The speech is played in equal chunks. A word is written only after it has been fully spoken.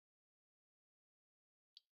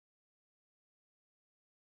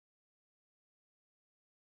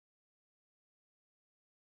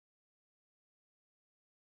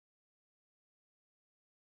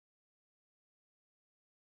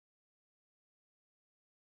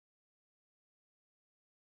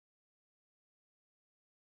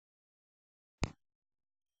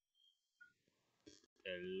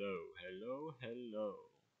Hello, hello, hello.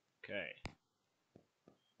 Okay.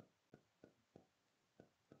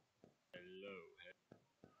 Hello.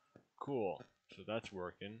 Cool. So that's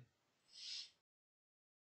working.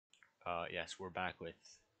 Yes, we're back with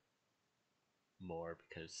more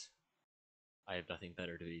because I have nothing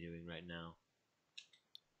better to be doing right now.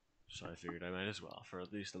 So I figured I might as well for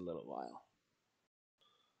at least a little while.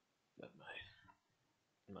 Got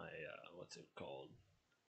my what's it called?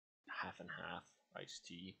 Half and half iced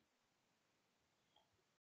tea.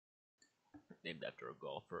 Named after a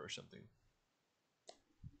golfer or something.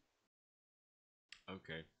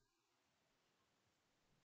 Okay.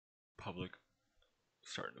 Public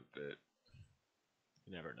starting a bit.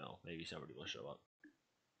 You never know. Maybe somebody will show up.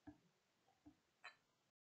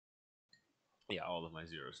 Yeah, all of my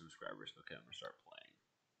 0 subscribers. Okay, I'm gonna start playing.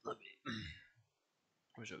 Let me.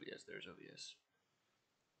 Where's OBS? There's OBS.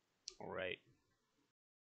 Alright.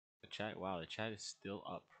 The chat, wow, the chat is still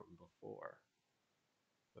up from before.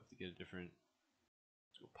 We have to get a different,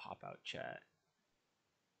 let's go pop out chat.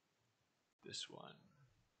 This one.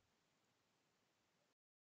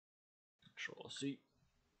 Control C.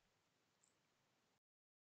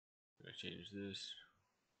 I'm gonna change this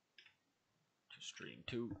to stream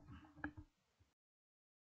 2.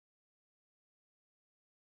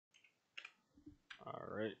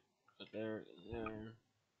 Alright, there.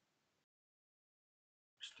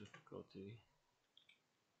 Difficulty.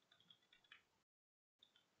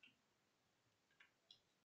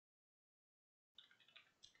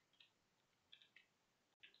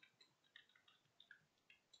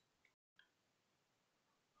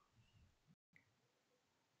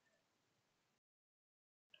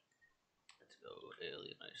 Let's go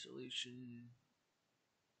Alien Isolation.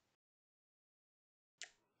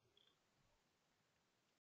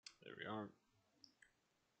 There we are.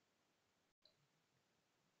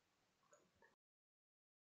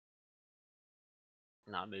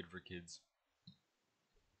 Not made for kids.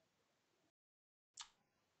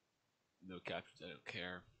 No captions, I don't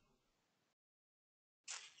care.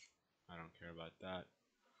 I don't care about that.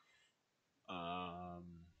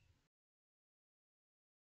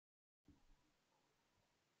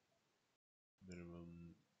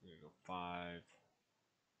 Minimum, we're gonna go 5.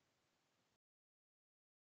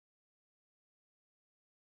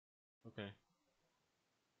 Okay.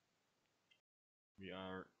 We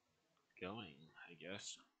are going, I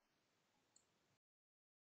guess.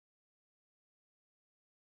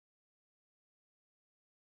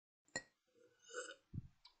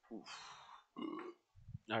 Oof.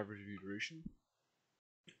 Average view duration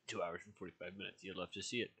 2 hours and 45 minutes. You'd love to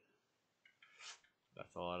see it.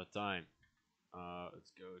 That's a lot of time.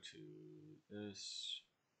 Let's go to this.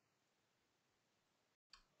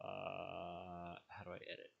 How do I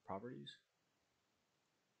edit? Properties?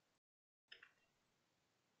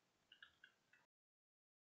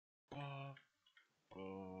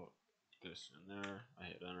 This in there. I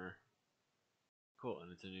hit enter. Cool,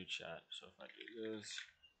 and it's a new chat. So if I do this,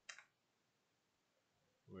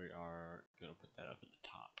 we are gonna put that up at the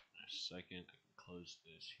top. In a second, I can close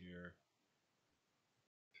this here.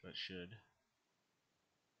 That should.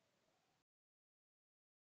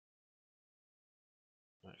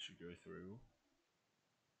 That should go through.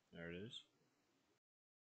 There it is.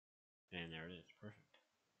 And there it is. Perfect.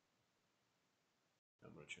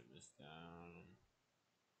 I'm gonna turn this down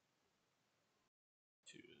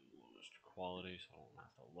to lowest quality so I don't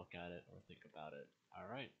have to look at it or think about it.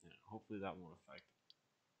 Alright, and hopefully that won't affect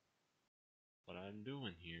what I'm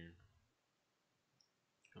doing here.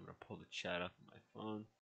 I'm gonna pull the chat up on my phone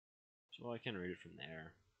so I can read it from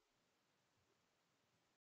there.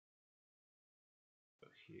 Go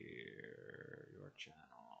here, your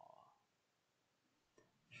channel.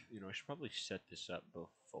 You know, I should probably set this up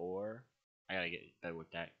before. I gotta get better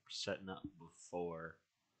with that. Setting up before.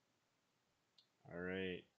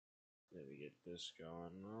 Alright. Let me get this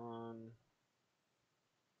going on.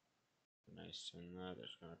 When I send that,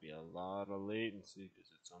 there's gonna be a lot of latency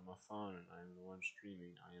because it's on my phone and I'm the one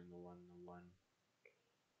streaming. I am the one.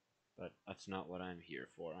 But that's not what I'm here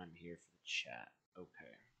for. I'm here for the chat.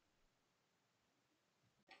 Okay.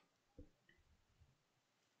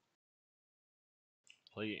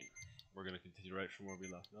 Play game. We're gonna continue right from where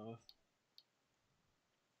we left off.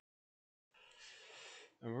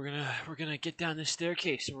 And we're gonna get down this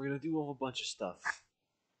staircase and we're gonna do a whole bunch of stuff.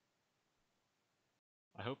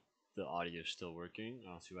 I hope the audio is still working.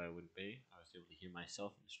 I don't see why it wouldn't be. I was able to hear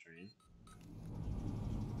myself in the stream.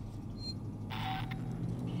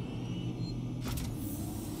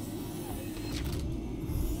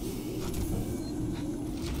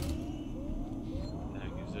 What the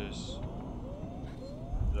heck is this?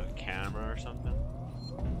 Is that a camera or something?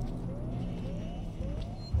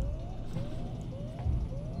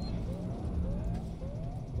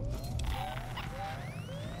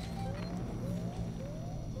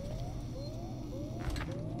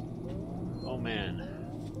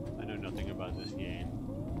 this game.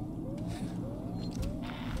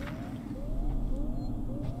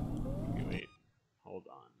 Okay, wait. Hold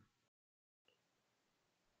on.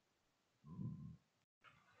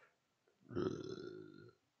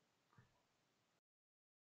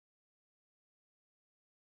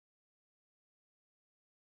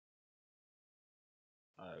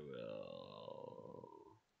 I will.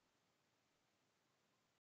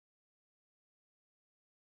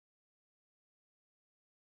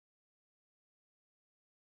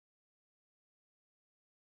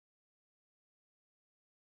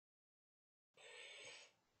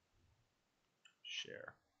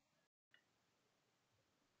 Share.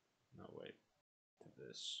 No, wait. To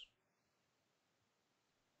this.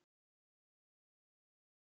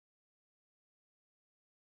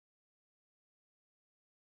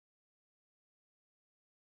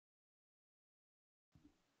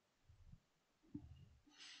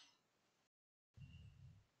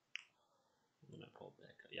 I'm gonna pull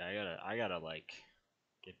back. Yeah, I gotta like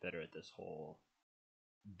get better at this whole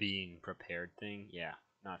being prepared thing. Yeah,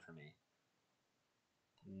 not for me.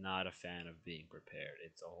 Not a fan of being prepared.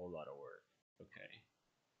 It's a whole lot of work. Okay.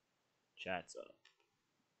 Chat's up.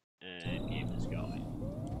 And game is going.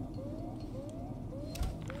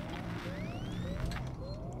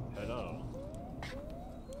 Hello.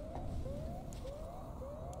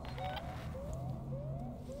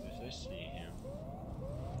 Yes, I see him.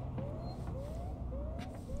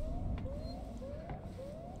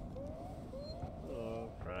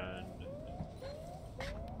 Hello, friend.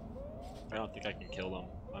 I don't think I can kill him.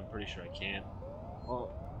 I'm pretty sure I can. Oh,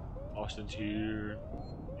 Austin's here.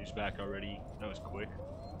 He's back already. That was quick.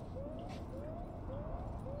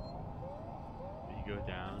 Did he go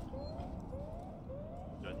down?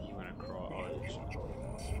 No, I think he went across. Oh, sure.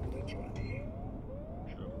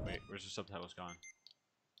 Wait, where's the subtitles gone?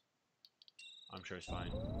 I'm sure it's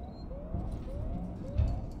fine.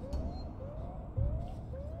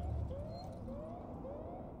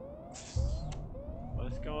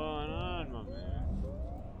 What's going on, my man?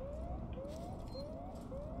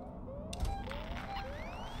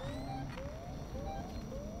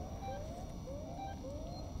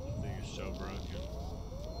 This thing is so broken.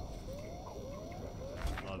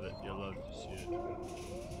 Love it. You'll love to see it.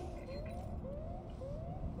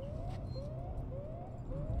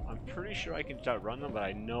 I'm pretty sure I can start running them, but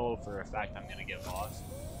I know for a fact I'm gonna get lost.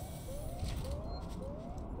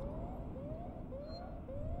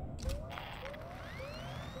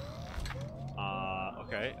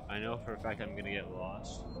 Okay. I know for a fact I'm gonna get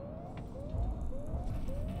lost.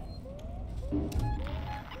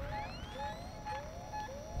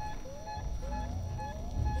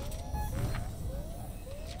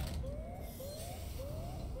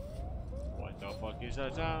 What the fuck is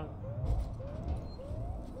that sound?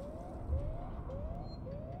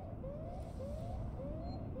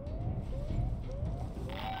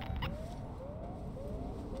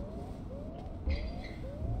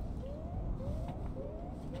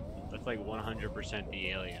 That's like 100% the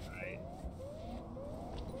alien, right?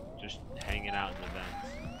 Just hanging out in the vents.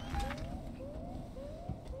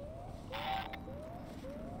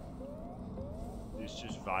 He's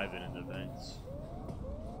just vibing in the vents.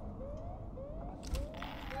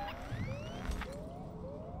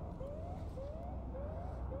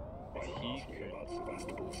 If he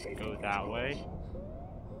could go that way.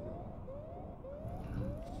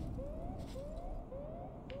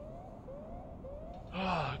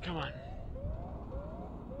 Oh, come on.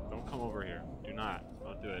 Don't come over here. Do not.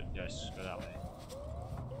 Don't do it. Yes, go that way.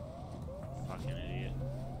 Fucking idiot.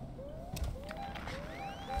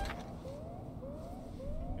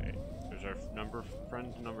 Okay, there's our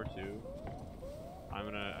friend number 2. I'm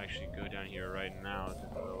gonna actually go down here right now,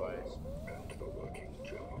 otherwise. And the working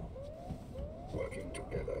journal. Working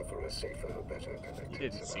together for a safer, better connected. He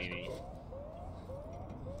didn't see me.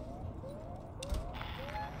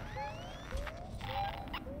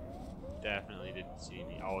 Definitely didn't see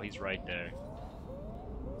me. Oh, he's right there.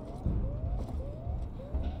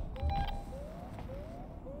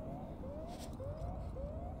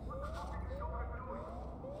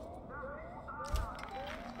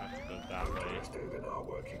 I have to go that way. Interested in our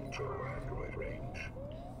working Joe android range.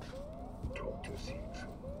 Talk to Seeks.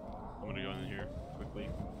 I'm gonna go in here quickly.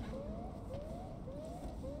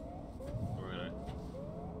 We're gonna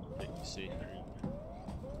take the safe route.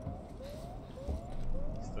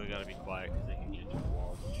 Still gotta be quiet because they can get into the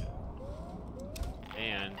walls and shit.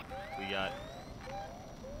 And we got.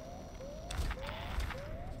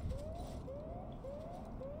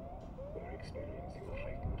 We're experiencing a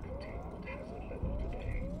heightened containment hazard level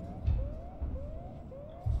today.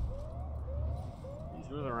 He's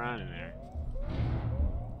moving around in there.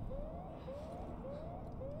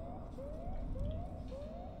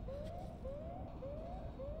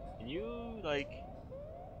 like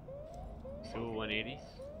do a 180?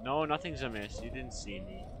 No, nothing's amiss. You didn't see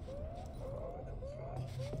me.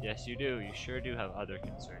 Yes, you do. You sure do have other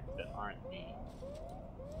concerns that aren't me.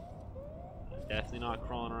 I'm definitely not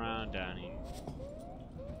crawling around down here.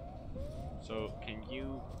 So, can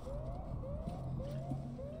you...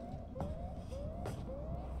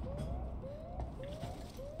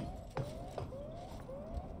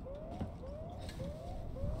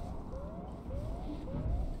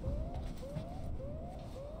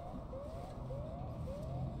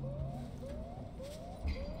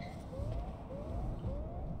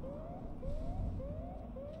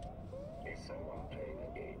 Is someone playing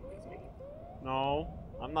a game with me? No,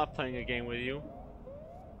 I'm not playing a game with you.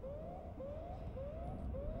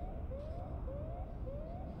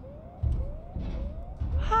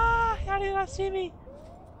 Ah, how did you not see me?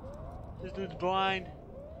 This dude's blind.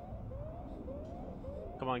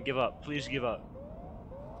 Come on, give up. Please give up.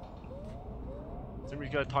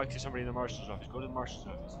 Somebody's gotta talk to somebody in the marshal's office. Go to the marshal's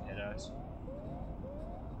office, headass.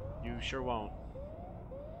 You sure won't.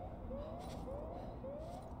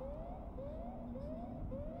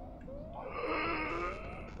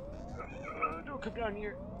 Don't come down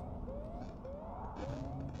here.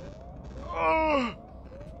 Oh!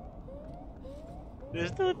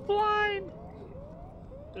 This dude's blind.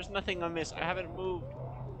 There's nothing amiss. I haven't moved.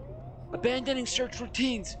 Abandoning search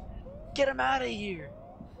routines. Get him out of here.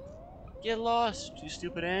 Get lost, you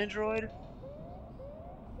stupid android.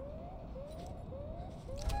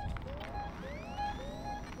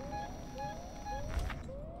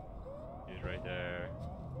 He's right there.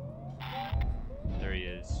 There he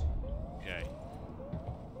is. Okay.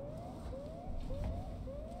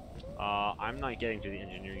 I'm not getting to the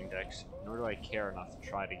engineering decks, nor do I care enough to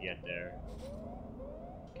try to get there.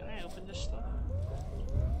 Can I open this stuff?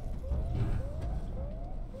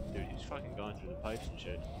 Dude, he's fucking going through the pipes and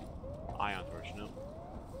shit. Ion torch, no.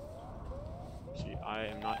 See, I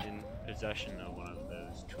am not in possession of one of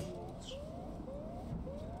those tools.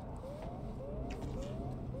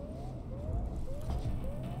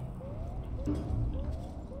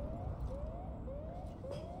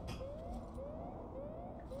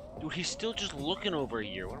 Dude, he's still just looking over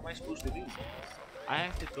here. What am I supposed to do? I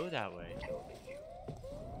have to go that way.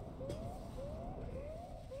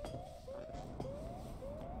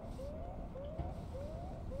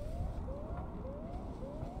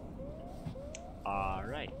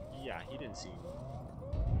 Alright. Yeah, he didn't see me.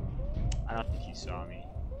 I don't think he saw me.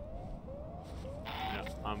 No,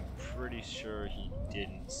 I'm pretty sure he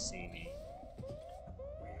didn't see me.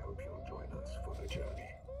 We hope you'll join us for the journey.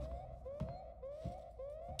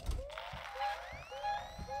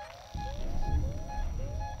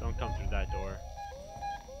 Don't come through that door.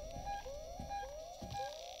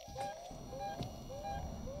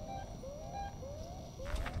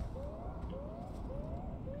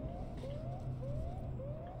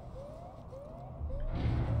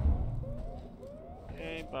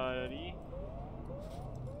 Hey, buddy.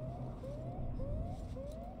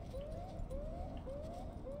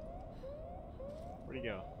 Where'd he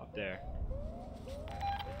go? Up there.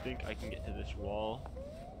 I think I can get to this wall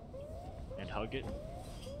and hug it.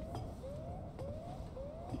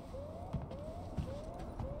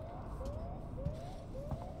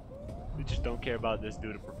 We just don't care about this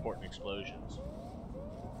dude reporting explosions.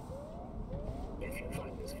 If you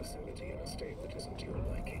find this facility in a state that isn't to your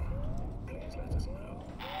liking, please let us know.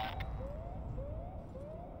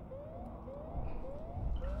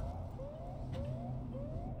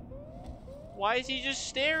 Why is he just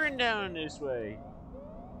staring down this way?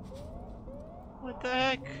 What the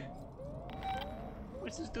heck?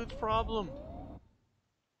 What's this dude's problem?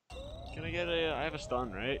 Can I get a... I have a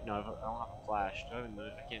stun, right? No, I don't have a flash. I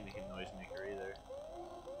can't make a noise maker either.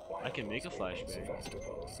 I can make a flashbang.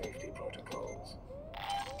 Sevastopol safety protocols.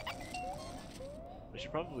 I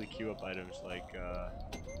should probably queue up items like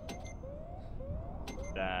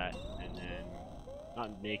that, and then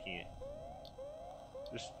not making it.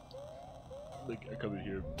 Just like I come in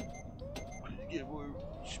here, get more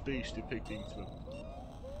space to pick things from.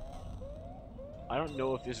 I don't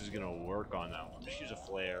know if this is gonna work on that one. Just use a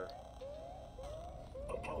flare.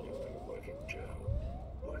 Apollo and Working Joe,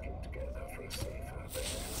 working together for a safer, better.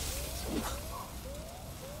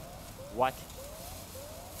 What?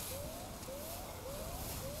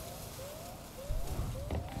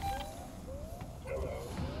 Hello.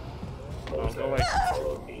 Oh, go away.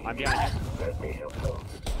 Follow me. I'm behind you. Let me help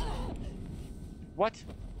host. What?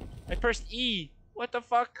 I pressed E. What the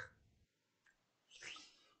fuck?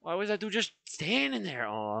 Why was that dude just standing there?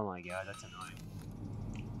 Oh my god, that's annoying.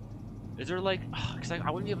 Is there like... Because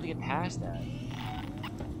I wouldn't be able to get past that.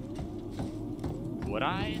 Would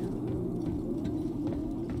I?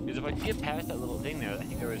 if I could get past that little thing there, I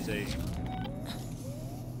think there was a...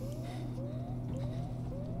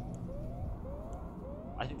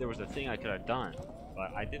 I think there was a thing I could have done,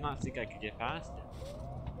 but I did not think I could get past it.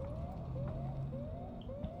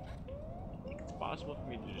 I think it's possible for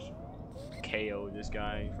me to just KO this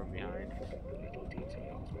guy from behind. Forget the little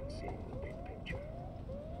details when seeing the big picture.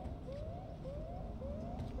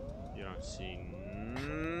 You don't see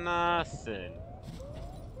nothing.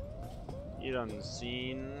 You don't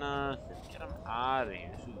see nothing. Get him out of here.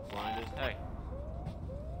 This is blind as heck.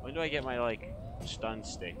 When do I get my, like, stun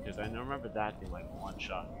stick? Because I remember that thing, like,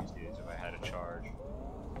 one-shot these dudes if I had a charge.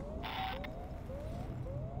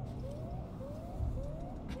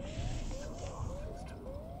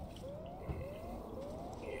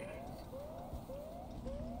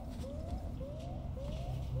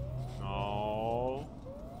 No.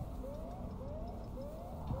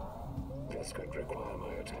 This could require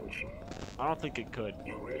my attention. I don't think it could.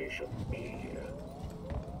 You really shouldn't be here.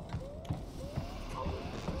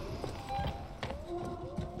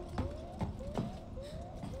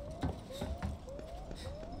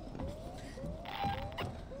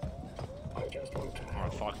 I just want to Oh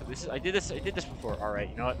fuck! This is I did this before. All right,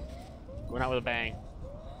 you know what? Going out with a bang.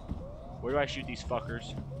 Where do I shoot these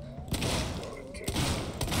fuckers?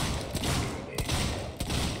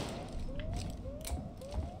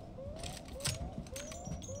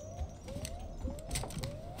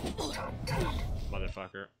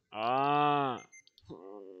 Motherfucker. Ah,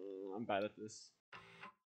 I'm bad at this.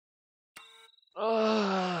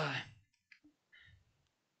 God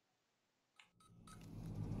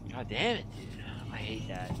damn it, dude. I hate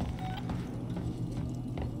that.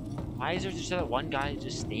 Why is there just that one guy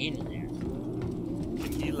just standing there?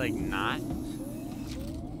 Can he, like, not?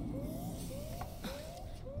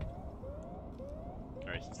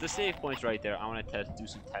 Alright, since the save point's right there, I want to do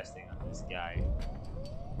some testing on this guy.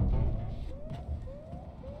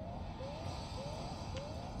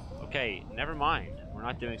 Okay, never mind. We're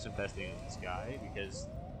not doing some testing on this guy because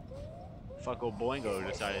fucko Boingo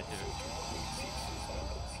decided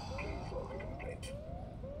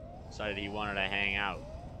he wanted to hang out.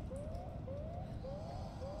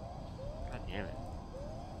 God damn it.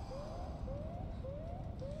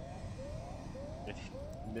 If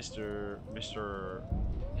Mr.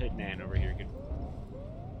 Hitman over here could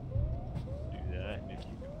do that, and if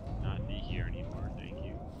you could not be here anymore, thank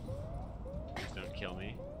you. Please don't kill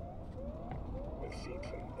me. With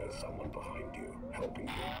Seegson, there's someone behind you, helping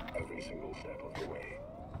you every single step of the way.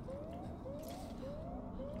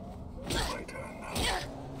 My turn now.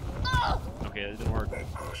 Okay, that didn't work. Then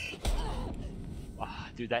push. Ah,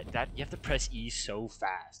 dude, that you have to press E so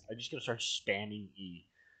fast. I just gotta start spamming E.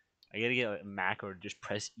 I gotta get a macro to just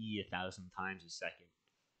press E 1,000 times a second.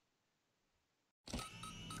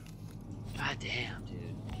 God damn,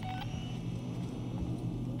 dude.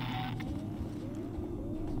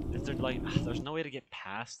 Is there like, there's no way to get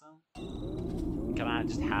past them? Can I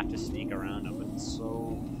just have to sneak around them? But it's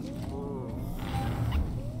so...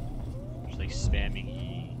 Just like spamming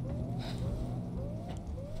E.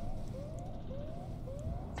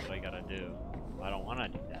 That's what I gotta do. I don't wanna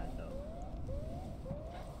do that though.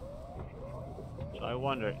 So I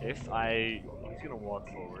wonder if I'm just gonna walk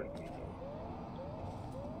forward.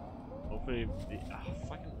 Hopefully,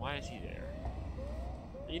 fucking, why is he there?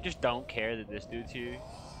 You just don't care that this dude's here?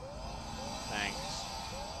 Thanks.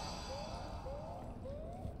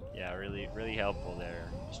 Yeah, really helpful there,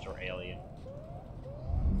 Mr. Alien.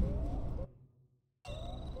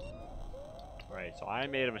 Right, so I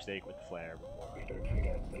made a mistake with the flare before. Don't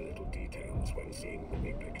forget the little details when seeing the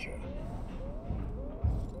big picture.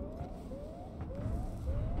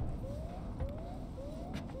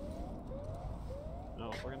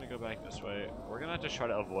 No, we're gonna go back this way. We're gonna have to try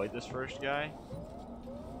to avoid this first guy.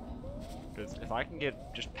 Because if I can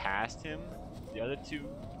get just past him, the other two,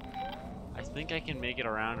 I think I can make it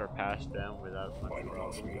around or past them without much Why not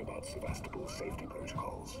ask problem. me about Sevastopol's safety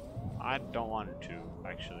protocols? I don't want to,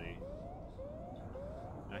 actually.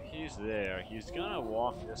 Now he's there. He's gonna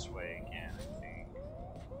walk this way again, I think.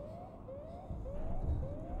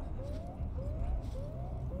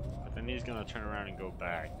 But then he's gonna turn around and go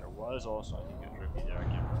back. There was also, I think, a drippy there. I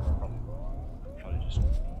can't remember. Probably wrong. I'm probably just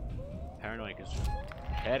paranoid because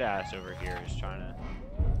head ass over here is trying to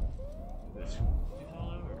do this. He's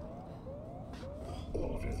all over.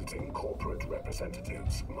 All visiting corporate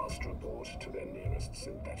representatives must report to their nearest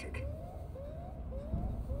synthetic.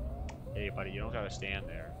 Hey, buddy, you don't gotta stand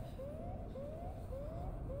there.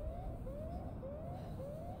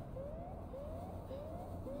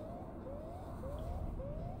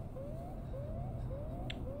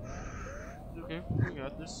 Okay, we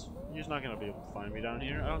got this. You He's not gonna be able to find me down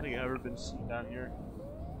here. I don't think I've ever been seen down here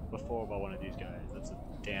before by one of these guys. That's a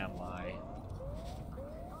damn lie.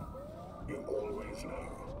 You always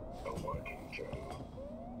know a working Joe.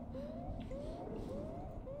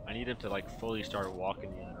 I need him to like fully start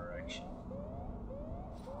walking the other direction.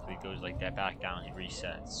 So he goes like that back down, he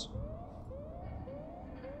resets.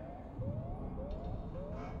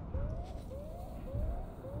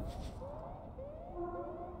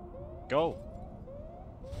 Go!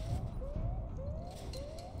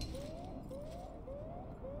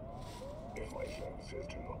 If my services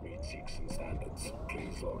do not meet Seegson standards,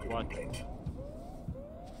 please log a What? complaint.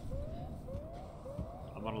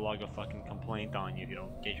 I'm gonna log a fucking complaint on you if you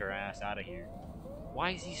don't get your ass out of here.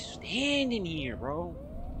 Why is he standing here, bro?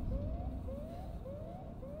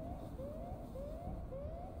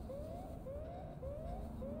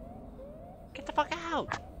 Get the fuck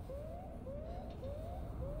out!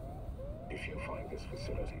 If you find this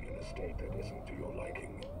facility in a state that isn't to your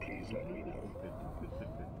liking, please let me know.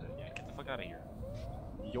 Yeah, get the fuck out of here.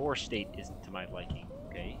 Your state isn't to my liking,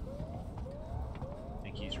 okay? I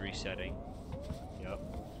think he's resetting. Yep.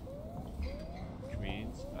 Which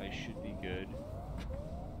means I should be good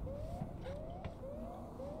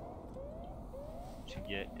to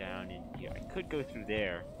get down in here. I could go through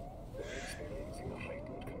there. We're experiencing a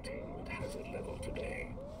heightened containment hazard level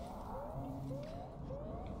today.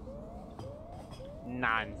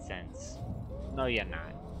 Nonsense. No, you're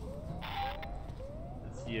not.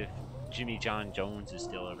 Let's see if Jimmy John Jones is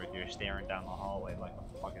still over here staring down the hallway like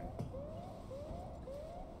a fucking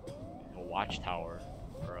watchtower.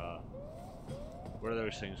 Or what are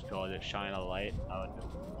those things called that shine a light out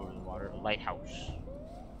over the water? A lighthouse.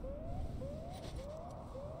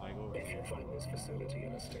 I go over If you here. find this facility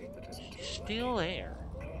in a state that isn't to He's your still liking, there.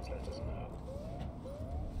 please let us know.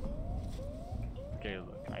 Okay,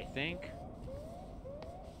 look, I think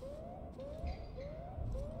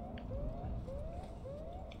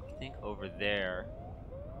over there.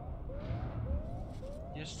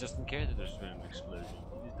 He just doesn't care that there's been an explosion.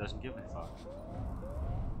 He just doesn't give a fuck.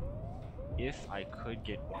 If I could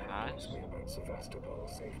get past. Ask me about Sevastopol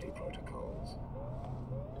safety protocols.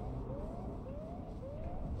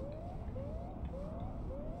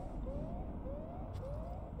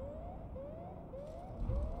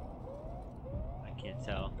 I can't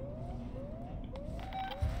tell.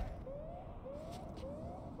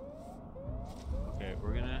 Okay,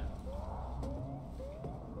 we're gonna.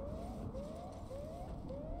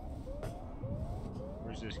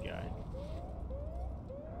 Where's this guy?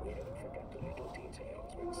 We don't forget the little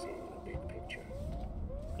details when seeing the big picture.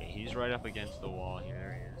 Okay, he's right up against the wall here.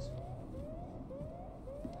 There he is.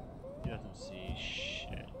 He doesn't see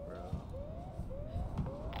shit, bro.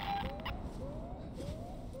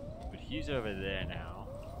 But he's over there now.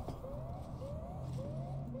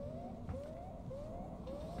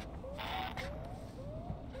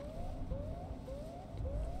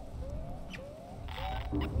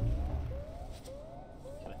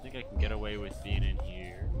 So I think I can get away with being in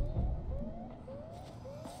here.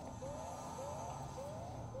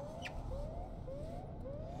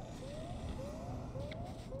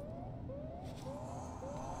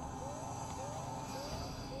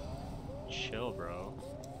 Chill, bro.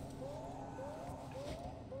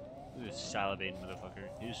 Look at this salivating motherfucker.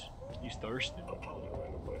 He's thirsting. Apollo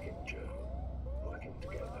and a working Joe, working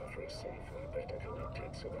together for a safer, better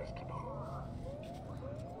connected Sevastopol.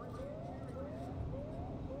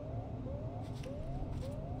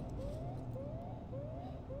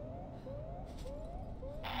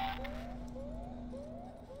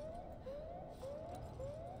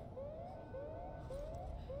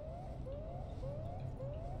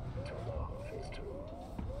 To love is to...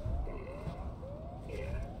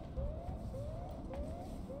 yeah.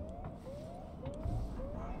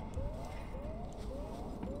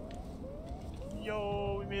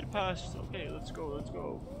 Yo, we made it past. Okay, let's go, let's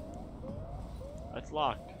go. That's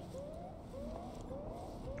locked.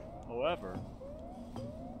 However,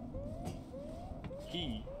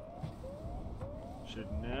 he should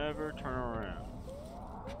never turn around.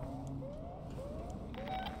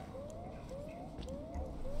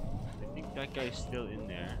 I think that guy's still in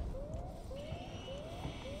there.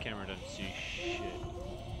 Camera doesn't see shit.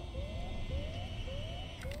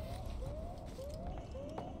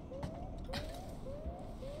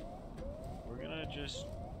 We're gonna just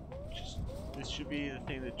this should be the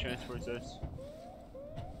thing that transports us.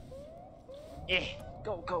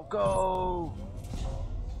 Go, go, go!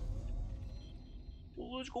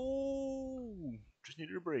 Let's go! Just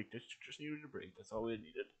needed a break. Just needed a break. That's all we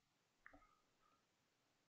needed.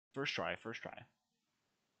 First try, first try.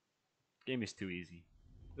 Game is too easy.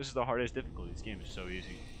 This is the hardest difficulty. This game is so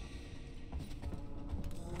easy.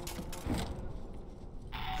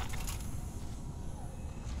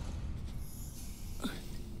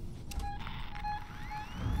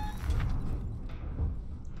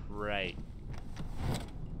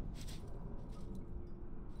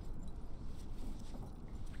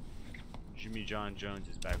 Jimmy John Jones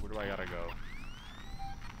is back. Where do I gotta go?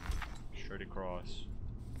 Straight across.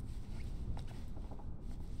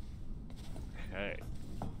 Okay.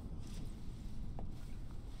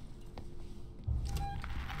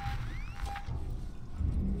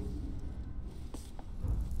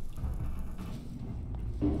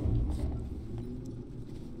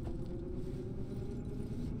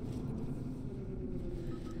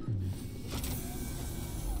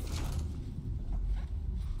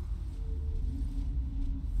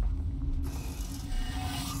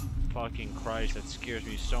 Fucking Christ, that scares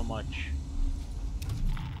me so much.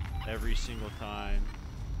 Every single time.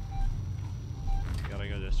 Gotta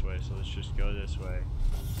go this way, so let's just go this way.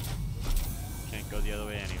 Can't go the other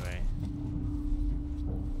way anyway.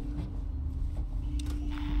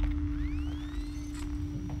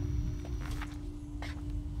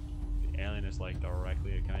 The alien is like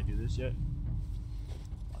directly. Can I do this yet?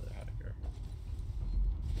 Mother hacker.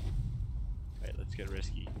 Alright, let's get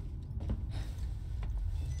risky.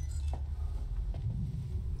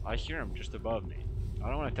 I hear him just above me. I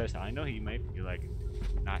don't want to test it. I know he might be like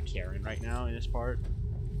not caring right now in this part,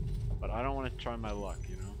 but I don't want to try my luck,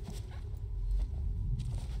 you know?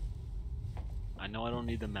 I know I don't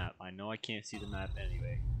need the map. I know I can't see the map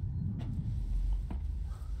anyway.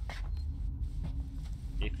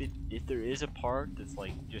 If there is a part that's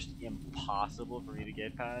like just impossible for me to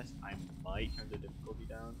get past, I might turn the difficulty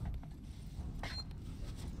down.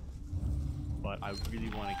 But I really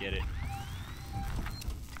want to get it.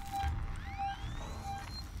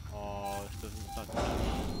 Oh, this doesn't suck.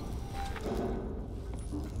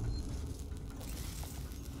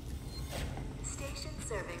 Station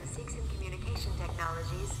serving Seegson Communication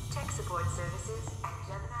Technologies, tech support services, and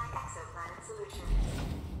Gemini exoplanet solutions.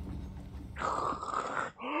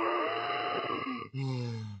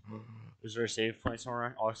 Is there a save point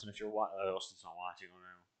somewhere? Austin, if you're Austin's not watching, I don't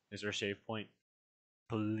know. Is there a save point?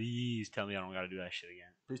 Please tell me I don't gotta do that shit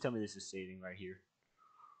again. Please tell me this is saving right here.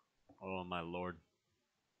 Oh my lord.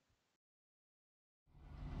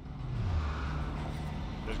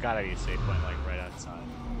 There's gotta be a save point like right outside.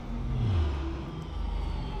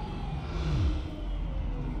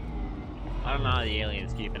 I don't know how the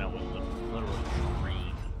alien's keeping up with literal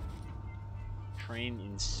train. Train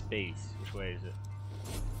in space. Which way is it?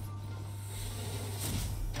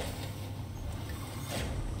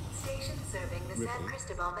 Station serving the San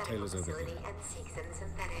Cristobal Medical Taylor's over Facility here. and Seegson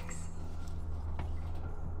Synthetics.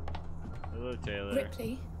 Hello, Taylor.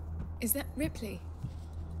 Ripley? Is that Ripley?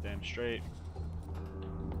 Damn straight.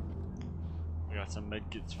 I got some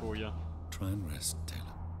medkits for you. Try and rest, Taylor.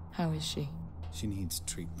 How is she? She needs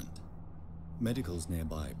treatment. Medical's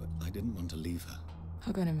nearby, but I didn't want to leave her.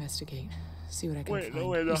 I'll go and investigate. See what I can find.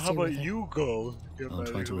 Wait, You how stay about with her. you go? I'll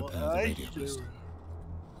try to repair the radio booster.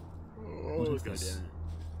 What Oh, if this goddamn.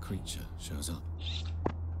 creature shows up?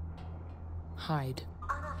 Hide.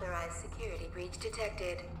 Unauthorized security breach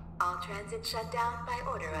detected. All transit shut down by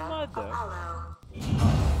order of Mother. Apollo.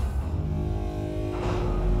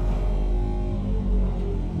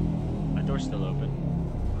 My door's still open.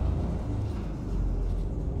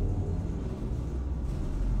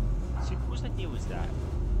 See, whose idea was that?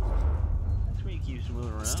 That's where he keeps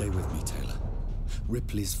moving around. Stay with me, Taylor.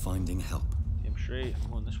 Ripley's finding help. Damn straight.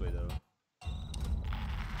 I'm going this way though.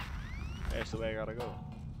 That's the way I gotta go.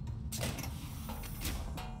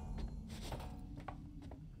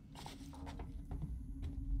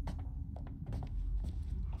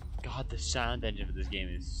 God, the sound engine for this game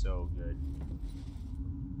is so good.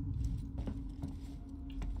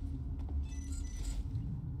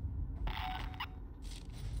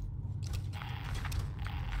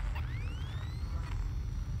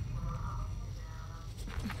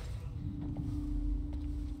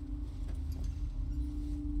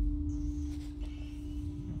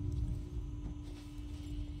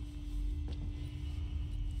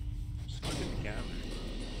 Just look at the camera.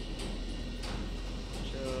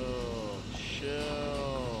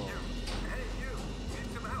 Chill.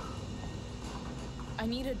 I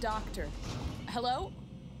need a doctor. Hello?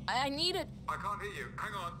 I need a... I can't hear you.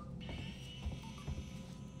 Hang on.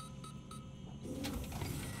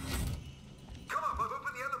 Come up, I've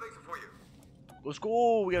opened the elevator for you. Let's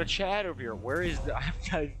go. We got a chat over here. Where is the?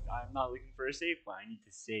 I'm not looking for a save point. I need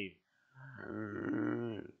to save.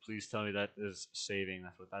 Please tell me that is saving.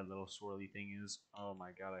 That's what that little swirly thing is. Oh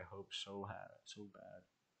my god, I hope so bad.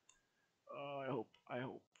 Oh, I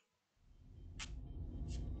hope.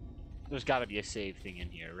 There's got to be a save thing in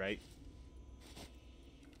here, right?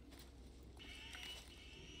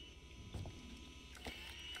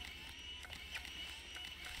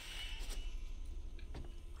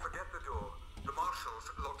 Forget the door. The marshals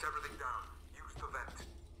locked everything down. Use the vent.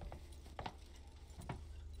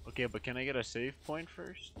 Okay, but can I get a save point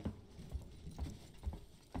first?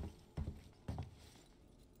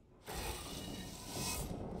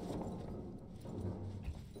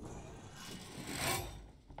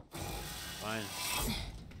 Fine.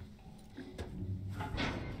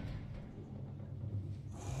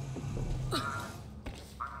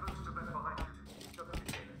 I'm close to bed behind you. Just be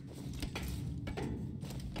safe.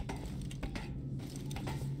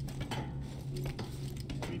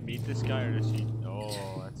 Do we meet this guy or does he?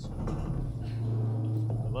 Oh, that's.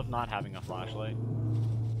 I love not having a flashlight.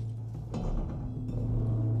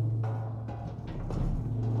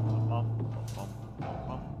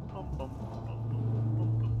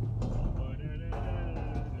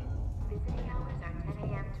 Visiting hours are 10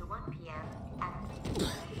 a.m. to 1 p.m. and 2 to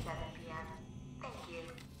 7 p.m. Thank you.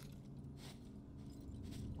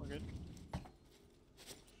 We're good.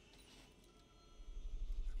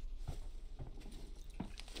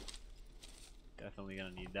 Definitely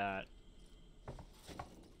gonna need that.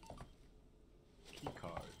 Key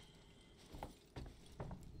card.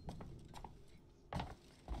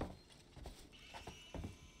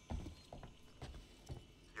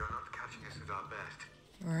 You're not catching us at our best.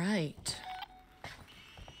 Right.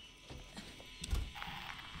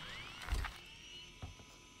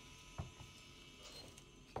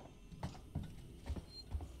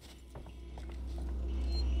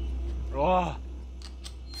 Oh!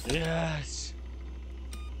 Yes!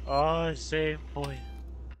 Oh, save point.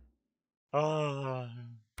 Oh.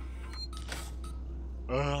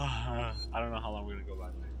 I don't know how long we're gonna go by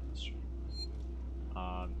the stream.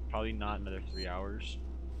 Probably not another 3 hours.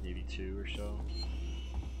 Maybe 2 or so.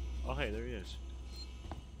 Oh, hey, there he is.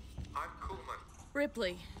 I'm Coolman.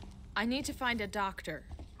 Ripley, I need to find a doctor.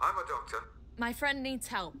 I'm a doctor. My friend needs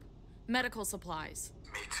help. Medical supplies.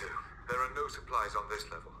 Me too. There are no supplies on this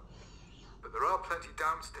level. But there are plenty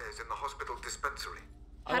downstairs in the hospital dispensary.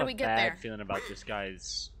 How do we get I have a there? bad feeling about this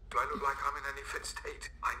guy's. Do I look like I'm in any fit state?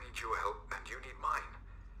 I need your help, and you need mine.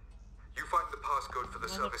 You find the passcode for the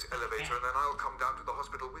service elevator, and then I'll come down to the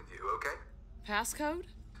hospital with you, okay? Passcode?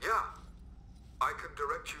 Yeah. I can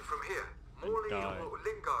direct you from here. Morley die. or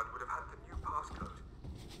Lingard would have had the new passcode.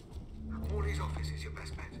 Morley's office is your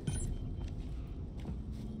best bet.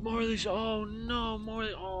 Morley's. Oh no,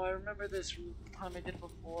 Morley. Oh, I remember this from the time I did it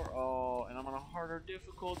before. Oh, and I'm on a harder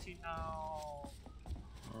difficulty now.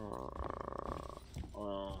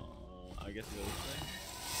 I guess it goes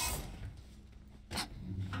this way.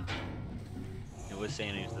 It was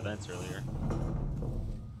saying it was the vents earlier.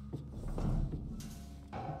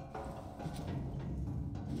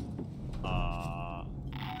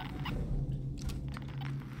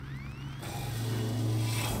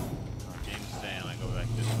 Game's saying I go back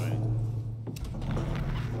this way.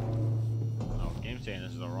 Oh, game's saying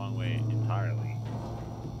this is the wrong way entirely.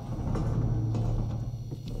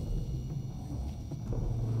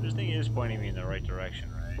 This thing is pointing me in the right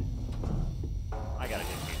direction, right? I gotta get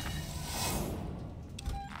me.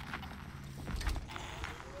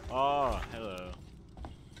 Oh, hello.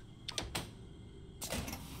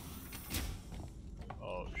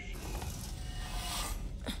 Oh, shit.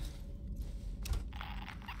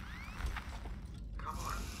 Come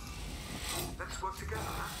on. Let's work together,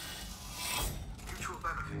 huh? Mutual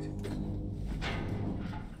benefit.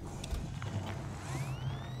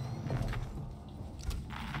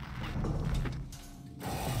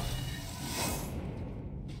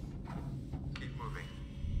 Keep moving.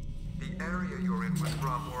 The area you're in was for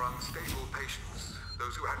our more unstable patients,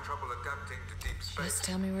 those who had trouble adapting to deep space. Just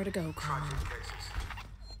tell me where to go, Carl. Tragic cases.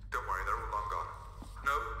 Don't worry, they're all long gone.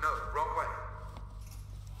 No, wrong way.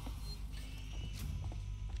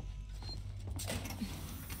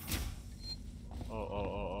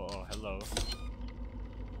 Oh, hello.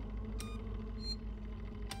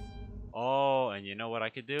 Oh, and you know what I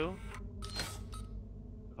could do?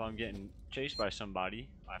 If I'm getting chased by somebody,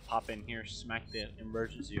 I pop in here, smack the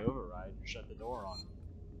emergency override, and shut the door on them.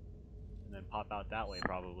 And then pop out that way,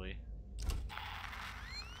 probably.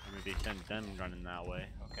 Or maybe send them running that way,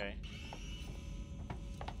 okay?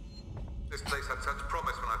 This place had such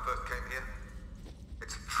promise when I first came here.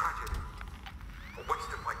 It's a tragedy. A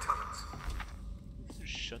waste of my talents.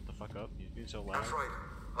 Just shut the fuck up. He's being so loud. That's right.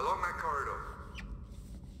 Along that corridor.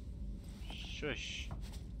 Shush.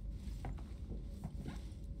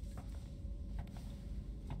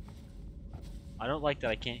 I don't like that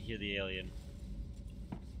I can't hear the alien.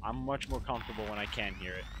 I'm much more comfortable when I can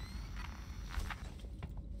hear it.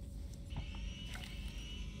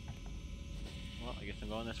 Well, I guess I'm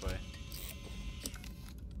going this way.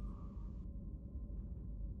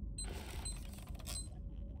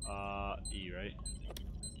 E, right?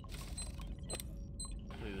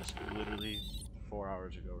 Look at this, literally 4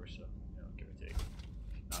 hours ago or so. Yeah, give or take.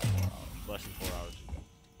 Not 4 hours. Less than 4 hours ago.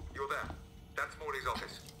 You're there. That's Morley's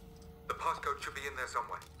office. The passcode should be in there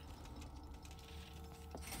somewhere.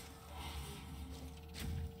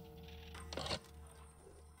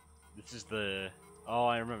 This is the... Oh,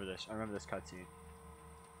 I remember this. I remember this cutscene.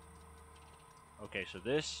 Okay, so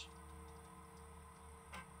this...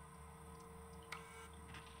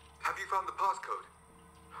 Have you found the passcode?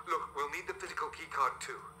 Look, we'll need the physical keycard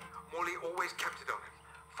too. Morley always kept it on him.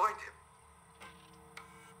 Find him.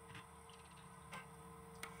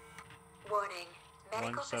 Warning.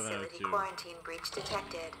 Medical 1702. facility quarantine breach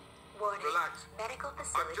detected. Warning. Relax. Medical I'm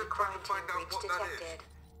facility just trying to quarantine find out breach what that is. detected.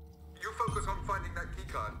 You focus on finding that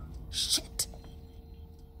keycard. Shit!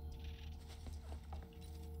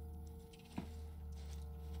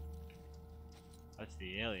 That's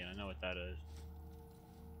the alien. I know what that is.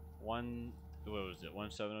 What was it?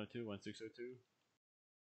 1702? 1602?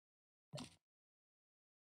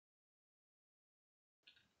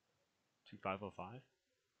 $2505?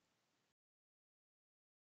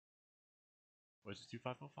 Was it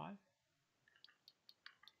 2505?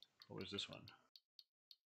 What was this one?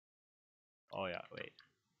 Oh yeah, wait.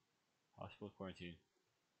 Hospital quarantine.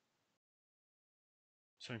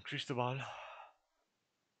 So increase the ball.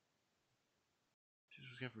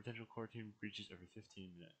 Just get potential quarantine breaches every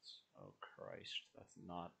 15 minutes. Oh Christ, that's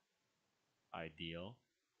not ideal.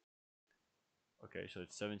 Okay, so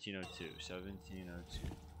it's 1702. 1702.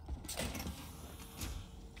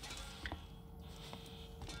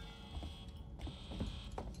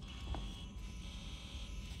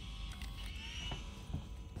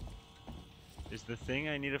 Is the thing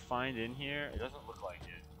I need to find in here? It doesn't look like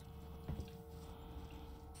it.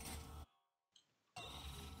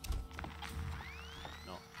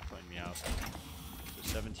 No, it's putting me out.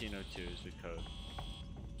 So 1702 is the code.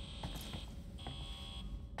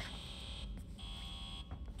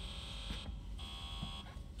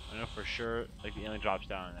 I know for sure, like the alien drops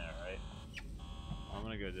down in there, right? I'm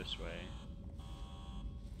gonna go this way.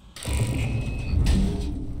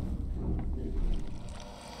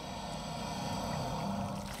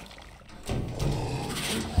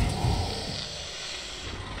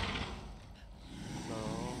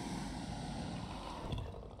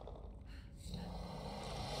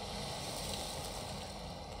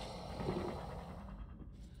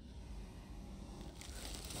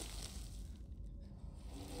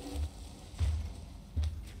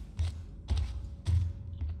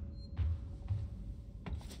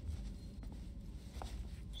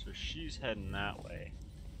 So she's heading that way.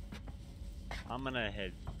 I'm gonna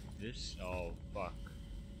head this. Oh fuck!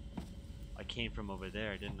 I came from over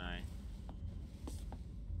there, didn't I?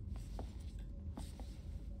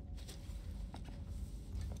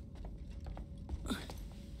 I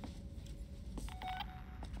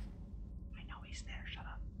know he's there. Shut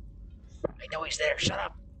up! I know he's there. Shut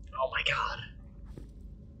up! Oh my god!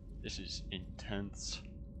 This is intense.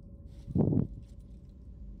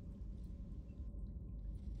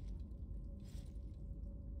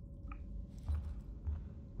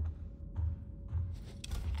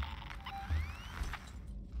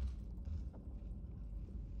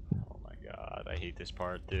 I hate this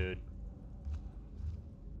part, dude.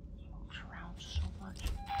 Moves around so much.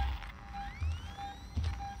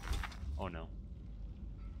 Oh no.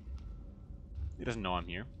 He doesn't know I'm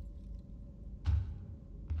here.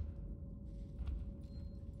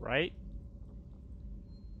 Right?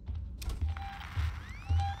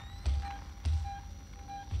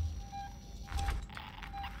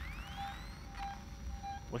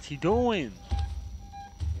 What's he doing?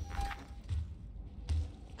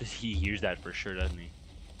 He hears that for sure, doesn't he?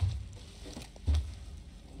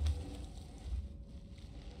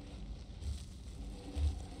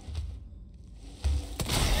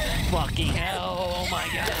 Fucking hell! Oh my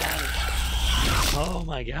god! Oh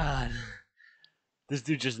my god! This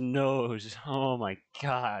dude just knows. Oh my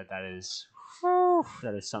god, that is... Whew,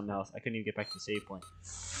 that is something else. I couldn't even get back to the save point.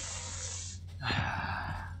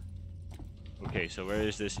 Okay, so where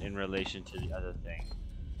is this in relation to the other thing?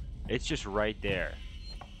 It's just right there.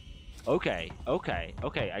 Okay,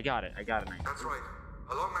 I got it now. That's right.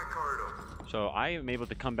 Along that corridor. So I am able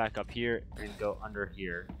to come back up here and go under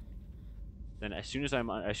here. Then as soon as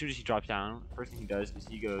he drops down, first thing he does is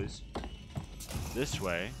he goes this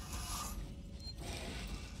way.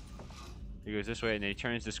 He goes this way and then he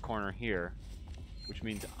turns this corner here, which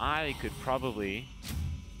means I could probably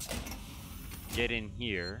get in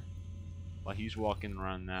here while he's walking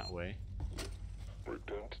around that way. We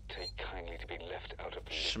don't take kindly to be left out of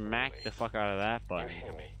the Smack the fuck out of that button. You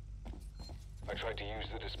hear me? I tried to use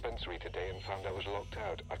the dispensary today and found I was locked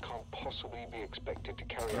out. I can't possibly be expected to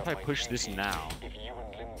carry What out if I my push this duties now? if you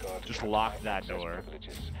and Lingard Just have lock my that access door.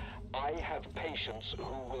 privileges. I have patients who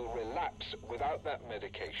will relapse without that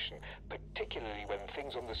medication, particularly when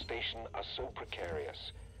things on the station are so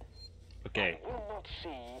precarious. Okay. I will not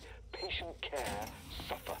see patient care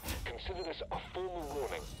suffer. Consider this a formal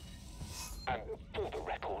warning. And for the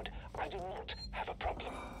record, I do not have a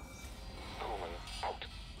problem. Pullman out.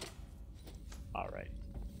 All right.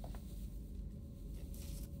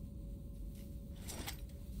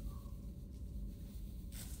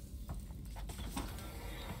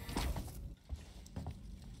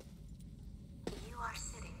 You are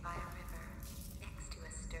sitting by a river next to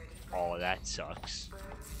a sturdy Oh, that sucks.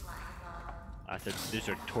 birds flying along. These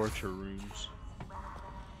are torture rooms.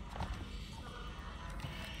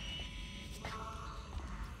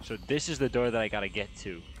 So this is the door that I gotta get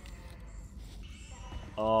to.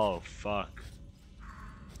 Oh, fuck.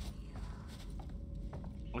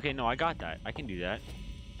 Okay, no, I got that. I can do that.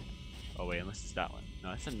 Oh, wait, unless it's that one.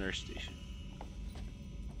 No, it's a nurse station.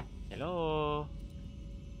 Hello?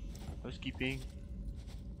 Housekeeping.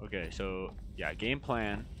 Okay, so, yeah, game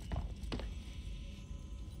plan.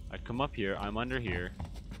 I come up here. I'm under here.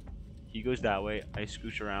 He goes that way. I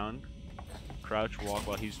scooch around. Crouch walk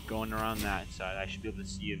while he's going around that side. I should be able to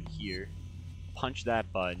see him here. Punch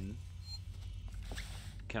that button.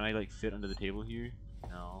 Can I like fit under the table here?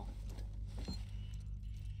 No.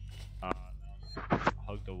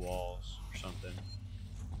 Hug the walls or something.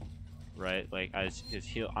 Right? Like as his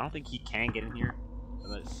heel. I don't think he can get in here.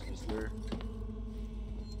 Unless is there.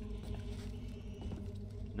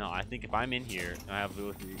 No, I think if I'm in here and I have the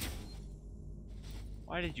ability.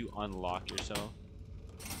 Why did you unlock yourself?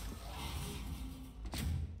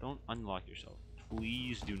 Don't unlock yourself.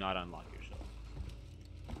 Please do not unlock yourself.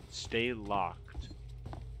 Stay locked.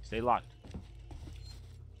 Stay locked.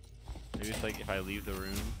 Maybe it's like if I leave the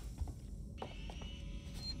room.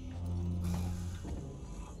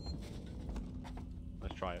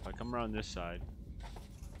 Let's try it. If I come around this side.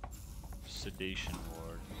 Sedation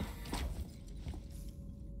ward.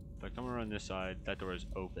 If I come around this side, that door is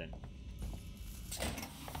open.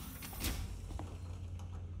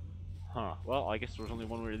 Huh. Well, I guess there's only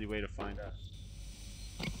one really way to find out.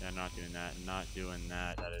 Yeah, not doing that. Not doing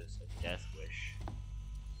that. That is a death wish.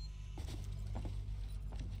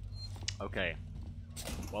 Okay.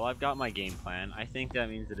 Well, I've got my game plan. I think that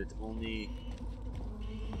means that it's only...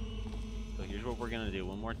 So here's what we're gonna do.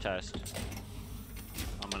 One more test.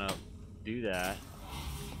 I'm gonna do that.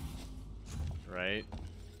 Right?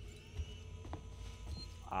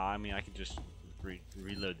 I mean, I could just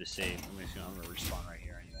reload the save. I'm gonna respawn right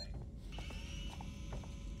here anyway.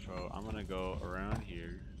 So I'm gonna go around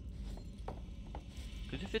here.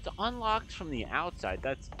 Because if it's unlocked from the outside,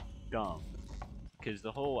 that's dumb. Because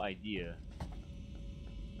the whole idea,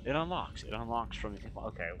 it unlocks. It unlocks from.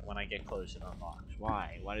 Okay, when I get close, it unlocks.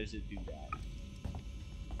 Why? Why does it do that?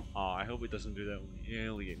 Oh, I hope it doesn't do that when the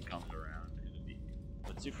alien comes around.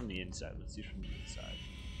 Let's see from the inside. Let's see from the inside.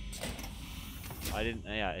 I didn't.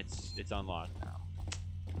 Yeah, it's unlocked now.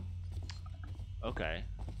 Okay,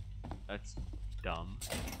 that's dumb.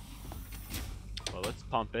 Well, let's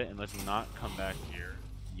pump it and let's not come back here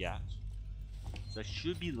yet. So it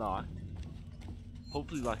should be locked.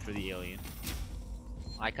 Hopefully locked for the alien.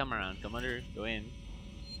 I come around, come under, go in,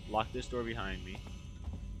 lock this door behind me,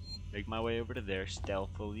 make my way over to there,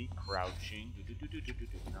 stealthily, crouching. You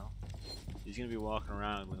know, he's gonna be walking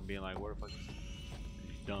around and being like, "What the fuck is he?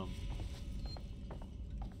 He's dumb."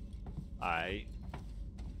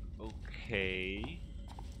 Okay.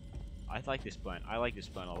 I like this plan. I like this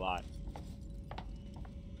plan a lot.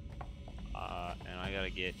 And I gotta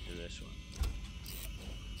get to this one.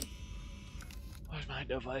 Was my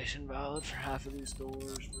device invalid for half of these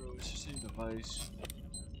doors, bro? It's the same device.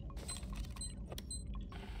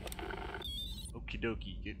 Okie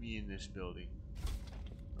dokie, get me in this building.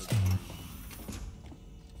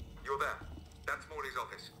 You're there. That's Morley's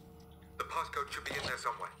office. The passcode should be in there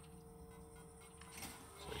somewhere.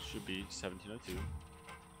 So it should be 1702.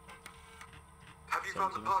 Have you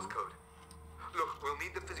found the 1702. passcode? Look, we'll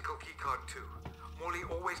need the physical keycard too. Morley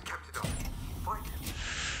always kept it on. Find it.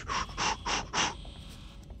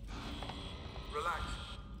 Relax.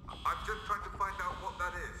 I'm just trying to find out what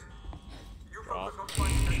that is. You focus on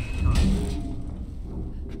finding the keycard.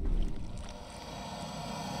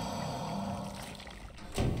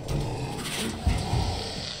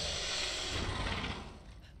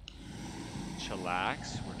 Chillax.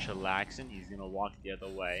 We're chillaxing. He's gonna walk the other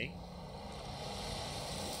way.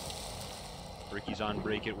 Ricky's on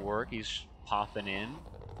break at work. He's popping in.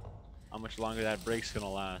 How much longer that break's gonna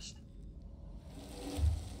last?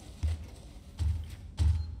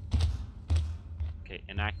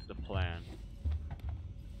 enact the plan.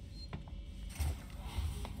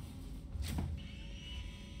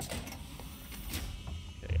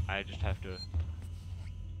 Okay, I just have to...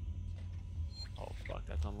 Oh fuck,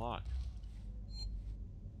 that's unlocked.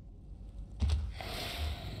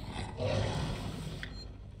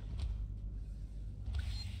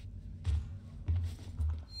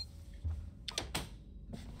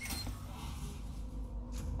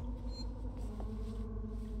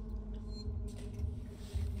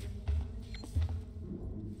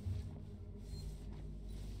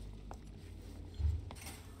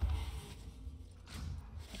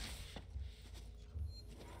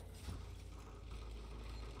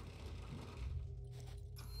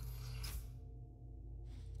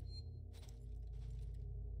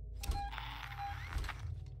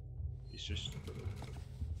 He's just...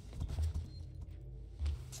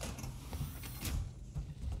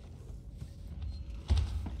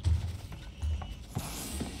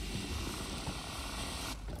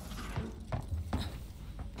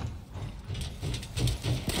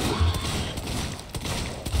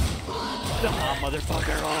 Ah,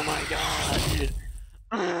 motherfucker! Oh my god, dude!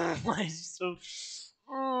 Why is he so?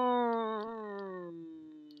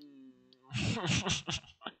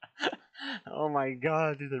 Oh my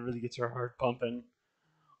god, dude! That really gets your heart pumping.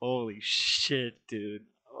 Holy shit, dude!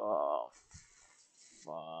 Oh,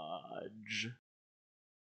 fudge!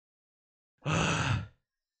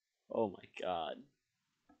 Oh my god!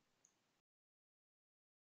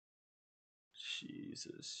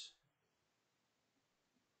 Jesus!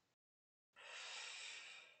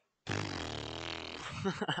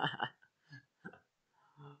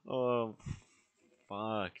 Oh,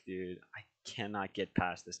 fuck, dude. I cannot get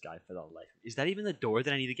past this guy for the life. Is that even the door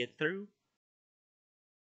that I need to get through?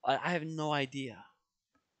 I have no idea.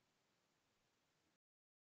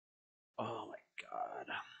 Oh my god.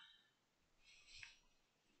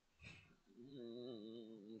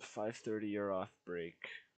 5:30, you're off break.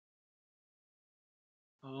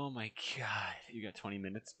 Oh my god. You got 20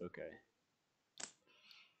 minutes? Okay.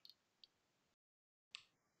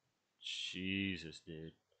 Jesus,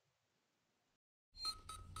 dude.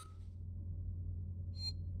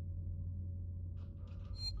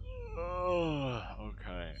 Oh,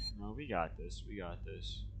 okay. No, we got this. We got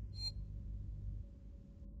this.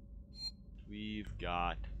 We've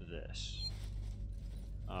got this.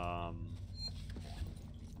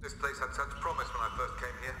 This place had such promise when I first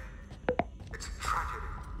came here. It's a tragedy.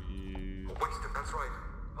 A waste of, that's right.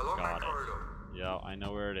 Along that corridor. Yeah, I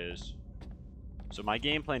know where it is. So my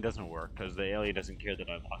game plan doesn't work because the alien doesn't care that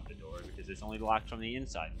I locked the door because it's only locked from the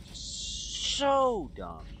inside, which is so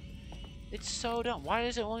dumb. It's so dumb. Why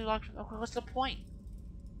is it only locked from... Okay, what's the point?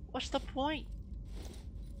 What's the point?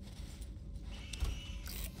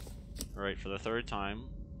 Alright, for the third time,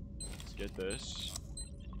 let's get this.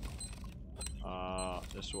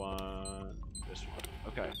 This one.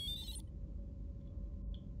 Okay.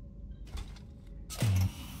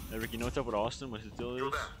 Hey, Rick, you know what's up with Austin? What his deal is?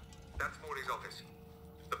 You're there. That's Morley's office.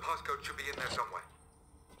 The passcode should be in there somewhere.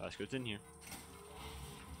 Passcode's in here.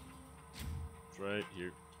 It's right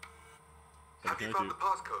here. Have you found the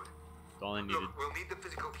passcode? That's all I needed. Look, we'll need the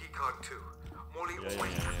physical key card too. Morley Yeah,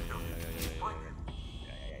 always has to know. Find it.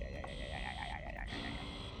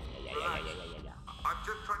 Relax. I'm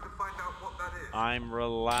just trying to find out what that is. I'm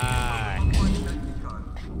relaxed. Find that key card.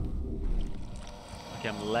 Okay,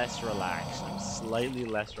 I'm less relaxed. I'm slightly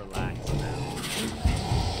less relaxed now.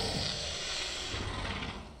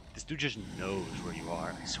 This dude just knows where you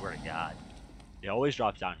are, I swear to God. He always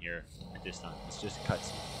drops down here at this time. It's just a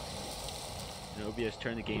cutscene. And OBS,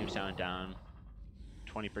 turn the game sound down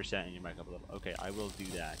 20% and your mic up a little. Okay, I will do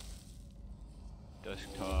that.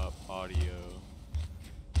 Desktop, audio.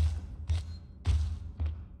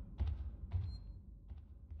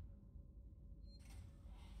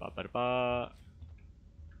 Ba-ba-da-ba.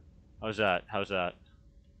 How's that? How's that?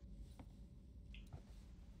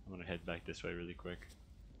 I'm gonna head back this way really quick.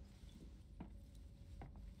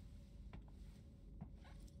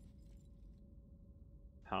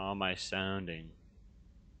 How am I sounding?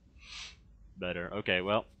 Better. Okay,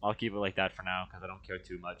 well, I'll keep it like that for now because I don't care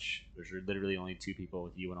too much. There's literally only 2 people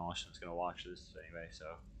with you and Austin that's gonna watch this anyway,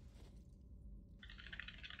 so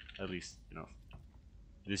at least, you know,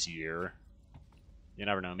 this year. You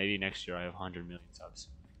never know. Maybe next year I have 100 million subs.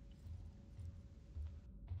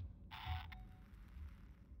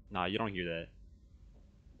 Nah, you don't hear that.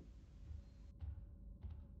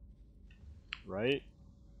 Right?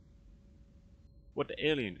 What the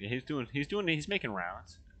alien? He's making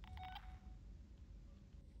rounds.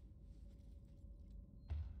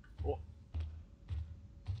 Oh.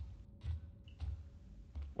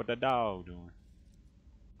 What the dog doing?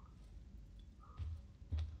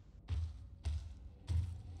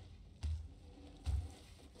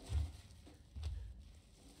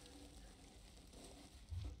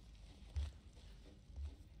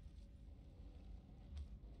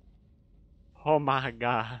 Oh my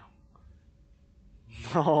god.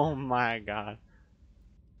 Oh my god.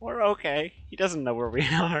 We're okay. He doesn't know where we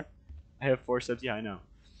are. I have 4 subs. Yeah, I know.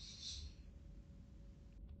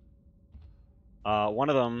 One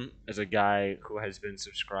of them is a guy who has been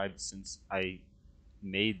subscribed since I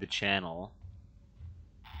made the channel.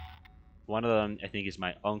 One of them, I think, is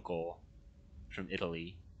my uncle from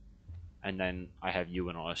Italy. And then I have you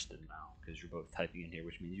and Austin now, because you're both typing in here,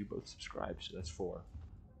 which means you both subscribe, so that's 4.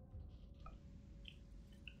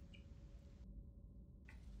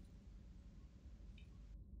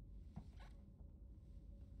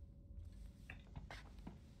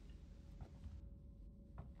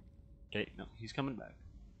 Okay, no, he's coming back.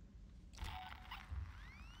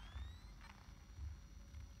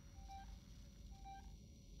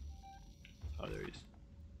 Oh, there he is.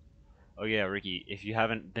 Oh yeah, Ricky, if you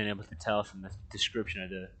haven't been able to tell from the description of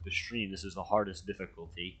the stream, this is the hardest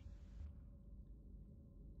difficulty.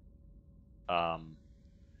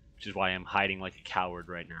 Which is why I'm hiding like a coward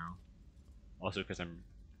right now. Also because I'm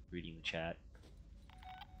reading the chat.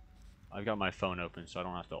 I've got my phone open so I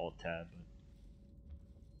don't have to alt tab. But...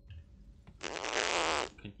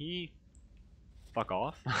 Can he fuck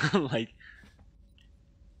off? Like,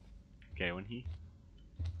 okay, when he's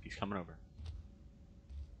coming over.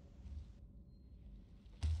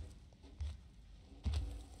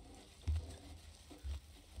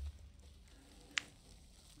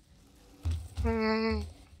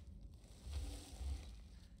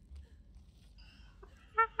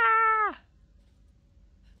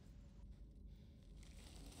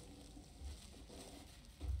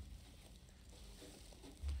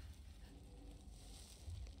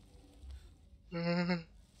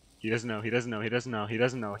 He doesn't know, he doesn't know, he doesn't know, he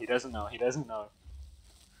doesn't know, he doesn't know, he doesn't know.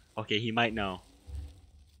 Okay, he might know.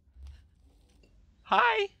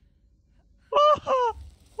 Hi! Oh,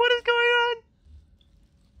 what is going on?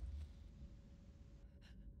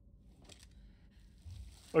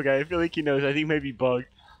 Okay, I feel like he knows. I think maybe bugged.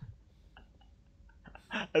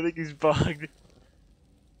 I think he's bugged.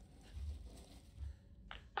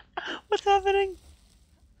 What's happening?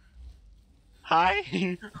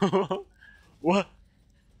 Hi? What?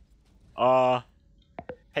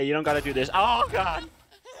 Hey, you don't gotta do this. Oh, God!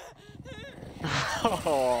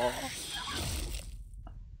 Oh.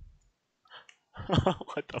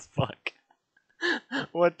 What the fuck?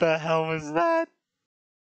 What the hell was that?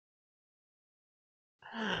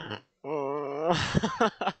 Oh.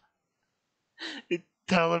 It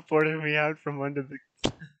teleported me out from under the...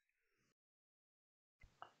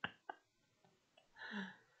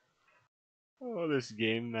 Oh, this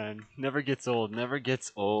game, man. Never gets old, never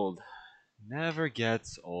gets old. Never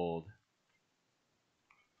gets old.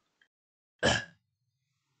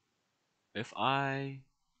 If I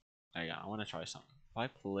want to try something. If I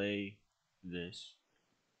play this,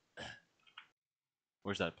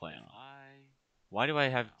 where's that playing? Why do I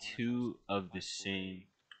have 2 of the same?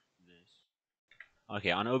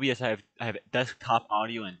 Okay, on OBS I have desktop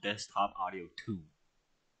audio and desktop audio 2.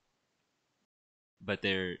 But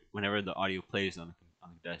they're whenever the audio plays on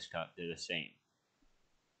the desktop, they're the same.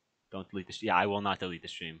 Don't delete the stream. Yeah, I will not delete the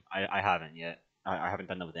stream. I haven't yet. I haven't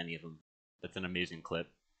done that with any of them. That's an amazing clip.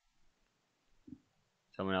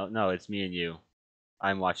 Someone else? No, it's me and you.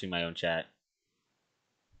 I'm watching my own chat.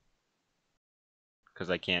 Because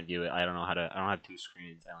I can't do it. I don't know how to. I don't have 2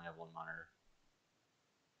 screens. I only have 1 monitor.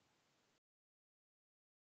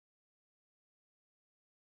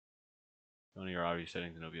 Go to your audio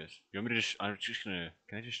settings in OBS. You want me to just? I'm just gonna.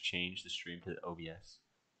 Can I just change the stream to OBS?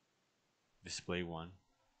 Display 1.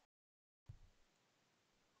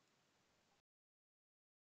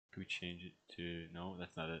 Can we change it to? No,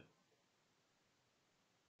 that's not it.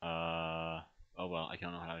 Oh well, I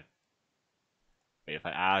don't know how to. Wait, if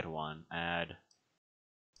I add one, add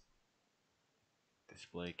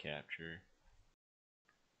display capture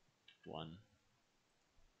 1.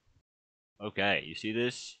 Okay, you see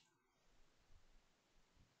this?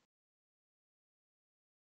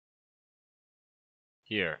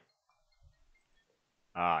 Here.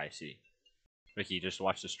 Ah, I see. Ricky, just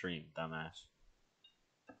watch the stream, dumbass.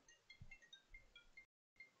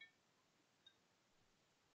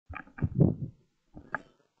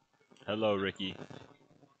 Hello, Ricky.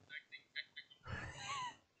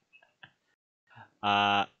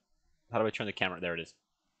 How do I turn the camera? There it is.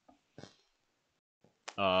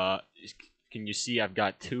 Can you see I've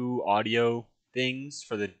got 2 audio things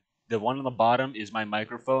for the one on the bottom is my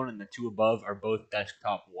microphone and the 2 above are both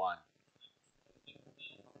desktop 1.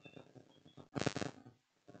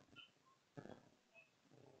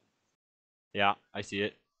 Yeah, I see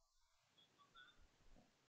it.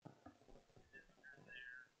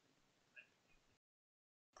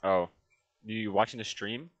 Oh. You watching the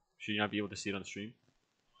stream? Should you not be able to see it on the stream?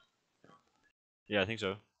 Yeah, I think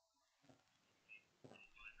so.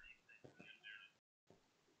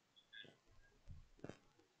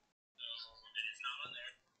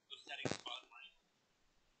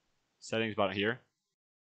 Settings button here.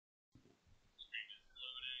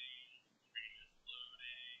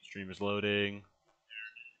 Stream is loading.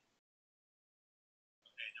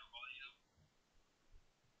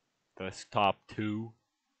 Desktop 2.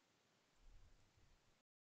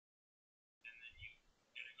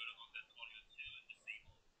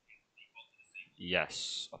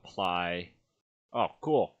 Yes. Apply. Oh,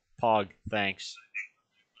 cool. Pog. Thanks.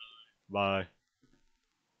 Bye.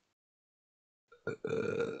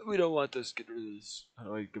 We don't want this. Get rid of this. How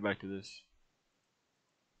do I get back to this?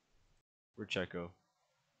 Where'd chat go?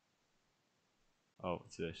 Oh,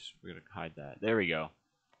 it's this. We're gonna hide that. There we go.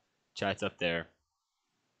 Chat's up there.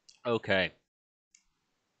 Okay.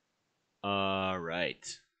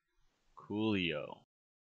 Alright. Coolio.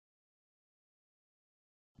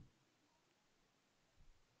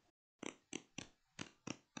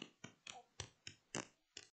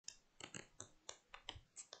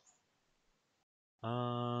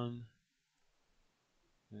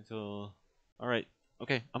 Until. Alright.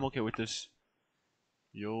 Okay, I'm okay with this.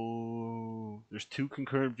 Yo. There's 2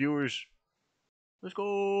 concurrent viewers. Let's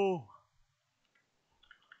go.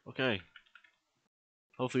 Okay.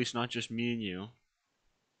 Hopefully it's not just me and you.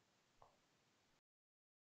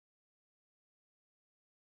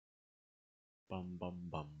 Bum bum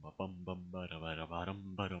bum ba bum bum ba da ba da ba dum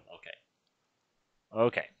ba dum. Okay.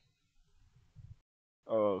 Okay.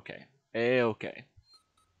 Okay. A-okay.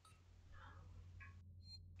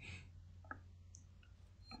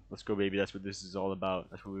 Let's go, baby. That's what this is all about.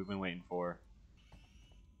 That's what we've been waiting for.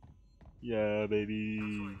 Yeah, baby.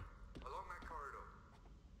 Along that corridor.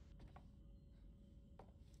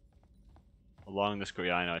 Along this corridor.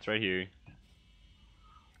 Yeah, I know. It's right here.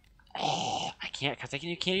 Oh, I can't, because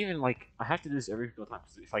you can't even, like, I have to do this every single time.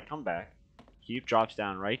 Because if I come back, he drops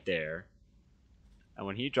down right there. And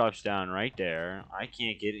when he drops down right there, I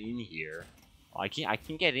can't get in here. Well, I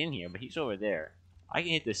can get in here, but he's over there. I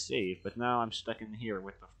can hit the save, but now I'm stuck in here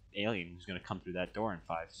with the alien who's going to come through that door in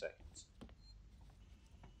 5 seconds.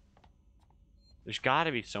 There's got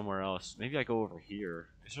to be somewhere else. Maybe I go over here.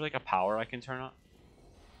 Is there like a power I can turn on?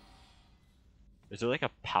 Is there like a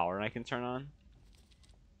power I can turn on?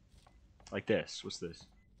 Like this. What's this?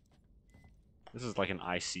 This is like an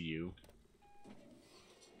ICU.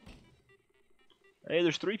 Hey,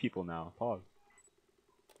 there's 3 people now. Pog.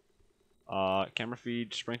 Camera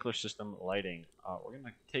feed, sprinkler system, lighting. We're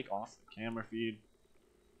gonna take off the camera feed.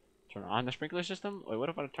 Turn on the sprinkler system? Wait, what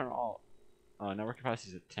if I turn it all? Network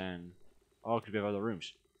capacity is at 10. Oh, because we have other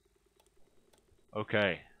rooms.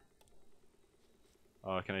 Okay.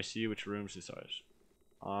 Can I see which rooms this is?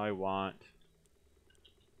 I want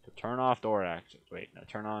to turn off door access. Wait, no,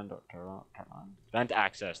 turn on. Vent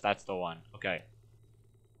access, that's the one. Okay.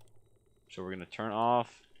 So we're gonna turn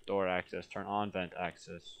off door access, turn on vent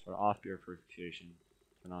access, turn off beer purification,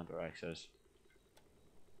 turn on door access.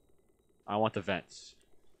 I want the vents.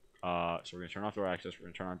 So we're gonna turn off door access, we're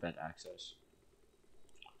gonna turn on vent access.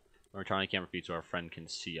 We're gonna turn on the camera feed so our friend can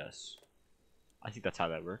see us. I think that's how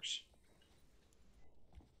that works.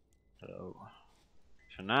 Hello.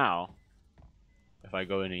 So now, if I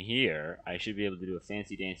go into here, I should be able to do a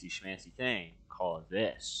fancy dancy schmancy thing called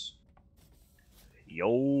this.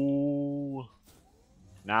 Yo.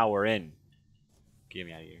 Now we're in. Get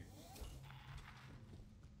me out of here.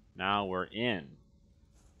 Now we're in.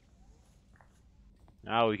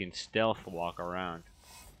 Now we can stealth walk around.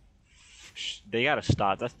 They gotta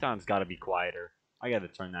stop. That sound's gotta be quieter. I gotta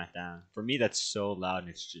turn that down. For me, that's so loud and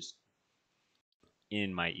it's just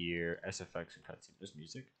in my ear. SFX and cutscene. There's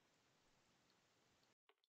music.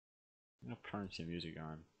 I'm gonna turn some music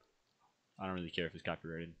on. I don't really care if it's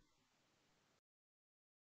copyrighted.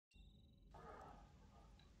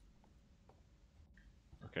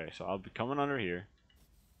 Okay, so I'll be coming under here,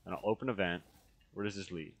 and I'll open a vent. Where does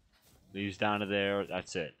this lead? Leads down to there.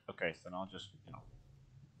 That's it. Okay, so then I'll just, you know,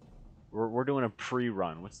 we're doing a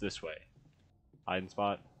pre-run. What's this way? Hiding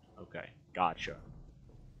spot. Okay, gotcha.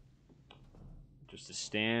 Just a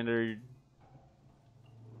standard.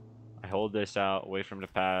 I hold this out, wait for him to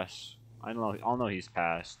pass. I'll know he's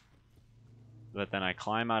passed. But then I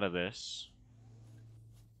climb out of this.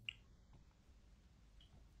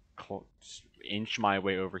 Inch my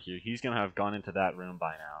way over here. He's gonna have gone into that room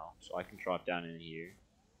by now, so I can drop down in here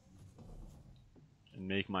and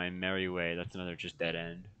make my merry way. That's another just dead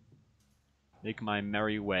end. Make my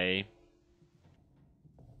merry way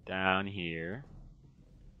down here.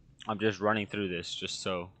 I'm just running through this just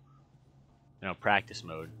so you know, practice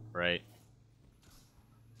mode, right?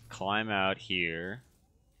 Climb out here.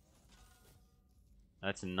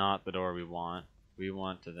 That's not the door we want. We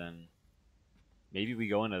want to then... Maybe we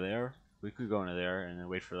go into there? We could go into there and then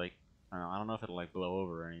wait for like... I don't know if it'll like blow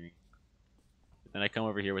over or anything. Then I come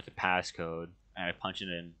over here with the passcode and I punch it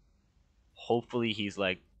in. Hopefully he's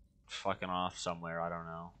like fucking off somewhere. I don't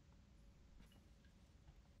know.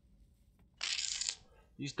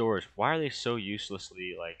 These doors, why are they so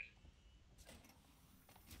uselessly like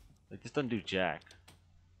this doesn't do jack.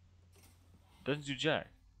 Doesn't do jack.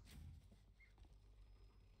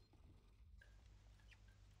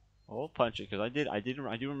 I'll punch it because I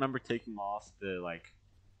do remember taking off the like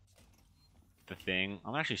the thing.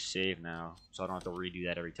 I'm actually save now, so I don't have to redo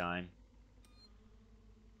that every time.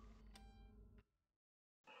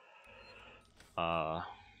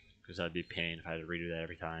 Because that'd be a pain if I had to redo that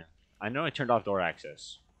every time. I know I turned off door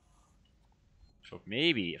access. So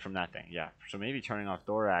maybe from that thing, yeah. So maybe turning off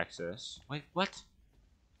door access. Wait, what?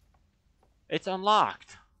 It's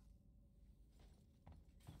unlocked.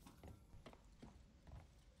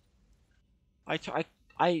 I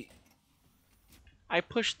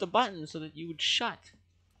pushed the button so that you would shut.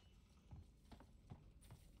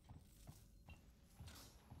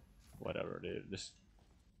 Whatever, dude. This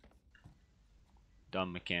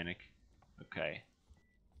dumb mechanic. Okay.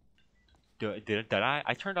 Did I?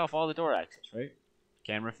 I turned off all the door access, right?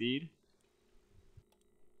 Camera feed.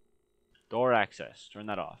 Door access. Turn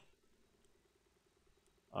that off.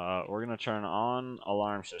 We're gonna turn on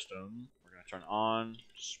alarm system. We're gonna turn on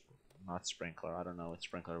not sprinkler. I don't know what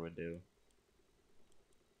sprinkler would do.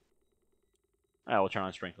 Yeah, we'll turn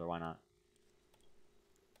on sprinkler. Why not?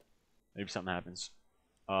 Maybe something happens.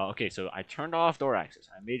 Okay, so I turned off door access.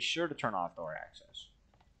 I made sure to turn off door access.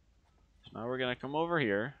 So now we're gonna come over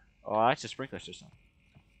here. Oh, that's a sprinkler system.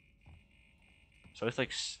 So it's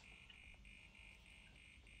like...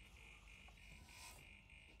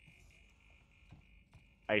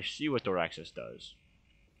 I see what door access does.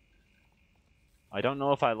 I don't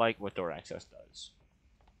know if I like what door access does.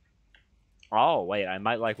 Oh, wait, I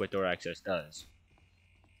might like what door access does.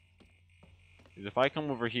 Because if I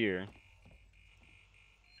come over here...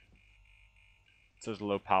 It says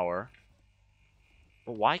low power.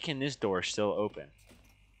 But why can this door still open?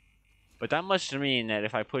 But that must mean that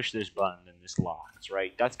if I push this button, then this locks,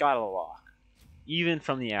 right? That's gotta lock. Even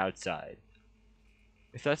from the outside.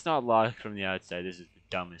 If that's not locked from the outside, this is the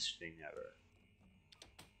dumbest thing ever.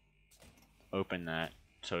 Open that.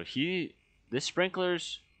 So this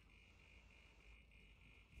sprinklers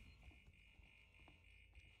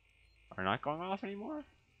are not going off anymore?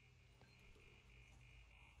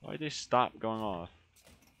 Why'd they stop going off?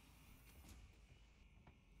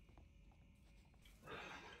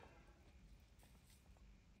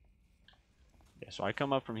 Yeah, so I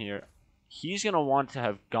come up from here. He's gonna want to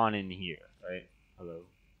have gone in here, right? Hello.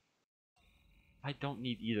 I don't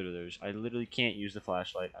need either of those. I literally can't use the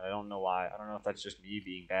flashlight. I don't know why. I don't know if that's just me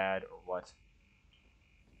being bad or what.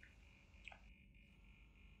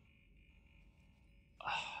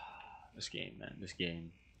 This game, man. This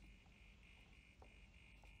game.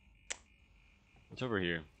 What's over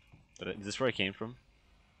here? Is this where I came from?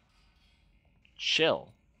 Chill.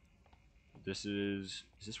 Is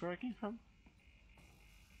this where I came from?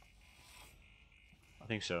 I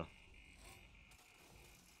think so.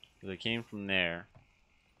 Because I came from there.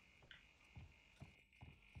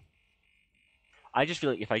 I just feel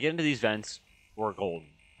like if I get into these vents, we're golden.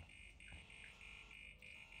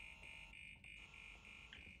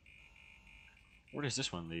 Where does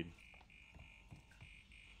this one lead?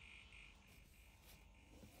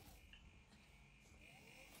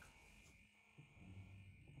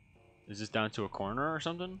 Is this down to a corner or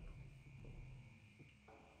something?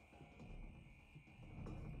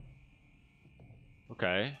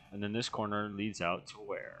 Okay, and then this corner leads out to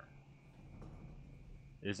where?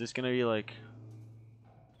 Is this gonna be like...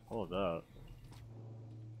 Hold up.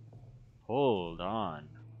 Hold on.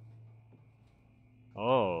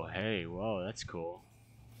 Oh, hey, whoa, that's cool.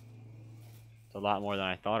 It's a lot more than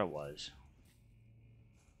I thought it was.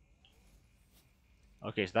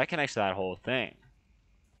 Okay, so that connects to that whole thing.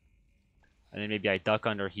 And then maybe I duck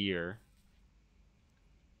under here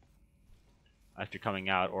after coming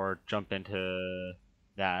out, or jump into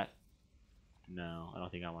that. No, I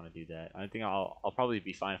don't think I want to do that. I think I'll probably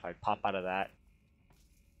be fine if I pop out of that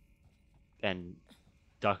and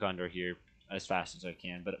duck under here as fast as I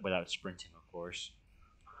can, but without sprinting, of course.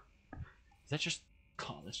 Is that just...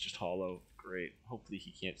 Oh, that's just hollow. Great. Hopefully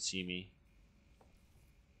he can't see me.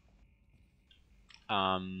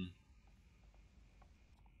 And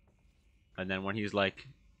then when he's like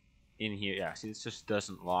in here, yeah, see, this just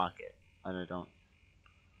doesn't lock it. And I don't.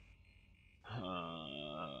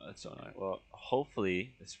 That's so annoying. Well,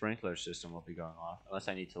 hopefully the sprinkler system will be going off, unless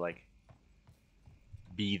I need to like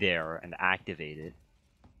be there and activate it.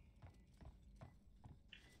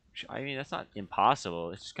 I mean, that's not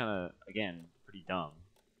impossible. It's just kind of, again, pretty dumb.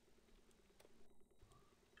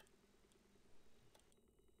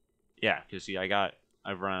 Yeah, because see, I've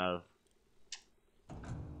run out of.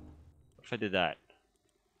 What if I did that?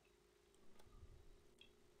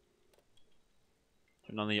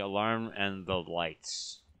 Turn on the alarm and the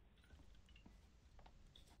lights.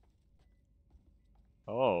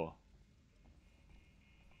 Oh.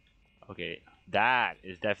 Okay, that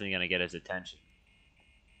is definitely gonna get his attention.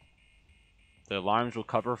 The alarms will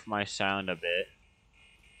cover for my sound a bit.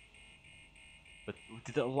 But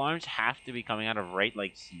do the alarms have to be coming out of right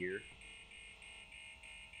like here?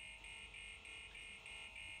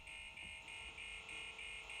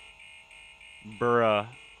 Bruh.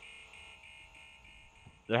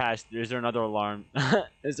 Is there another alarm?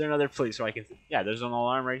 Is there another place where I can... Yeah, there's an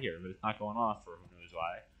alarm right here, but it's not going off for who knows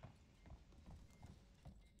why.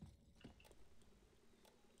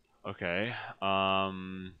 Okay,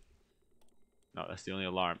 no, that's the only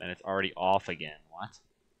alarm, and it's already off again. What?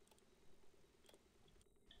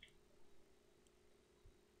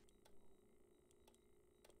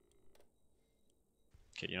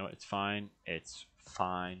 Okay, you know what? It's fine. It's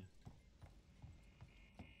fine.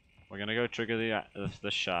 We're gonna go trigger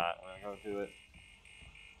the shot. We're gonna go do it.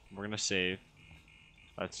 We're gonna save.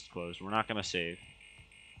 That's closed. We're not gonna save.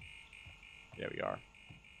 There we are.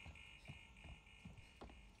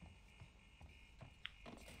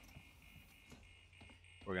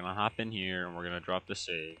 We're gonna hop in here and we're gonna drop the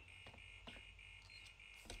save.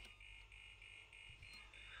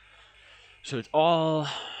 So it's all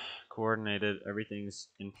coordinated. Everything's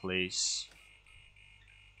in place.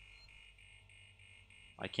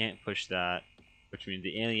 I can't push that, which means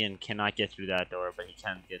the alien cannot get through that door, but he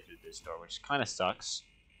can get through this door, which kind of sucks.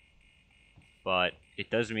 But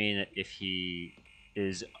it does mean that if he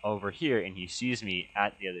is over here and he sees me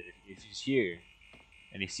at the other, if he's here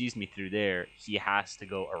and he sees me through there, he has to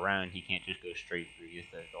go around. He can't just go straight through. He has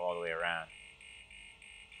to go all the way around.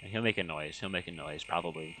 And he'll make a noise. He'll make a noise,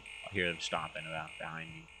 probably. I'll hear them stomping about behind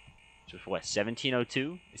me. So for what,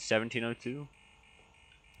 1702? It's 1702?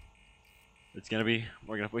 It's gonna be,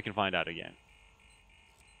 we can find out again.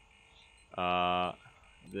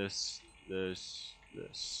 This.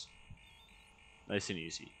 Nice and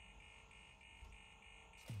easy.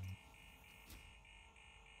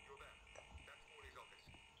 You're there. That's Morley's office.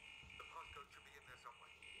 The passcode should be in there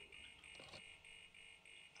somewhere.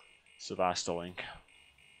 Sevastolink.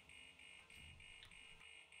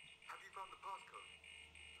 Have you found the passcode?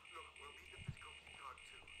 Look, we'll need the physical key card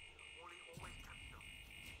too. Morley always kept them.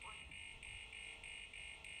 What?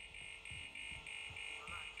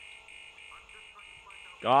 Relax. I'm just trying to find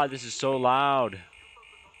out. God, this is so loud. You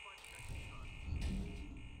focus on finding that key card.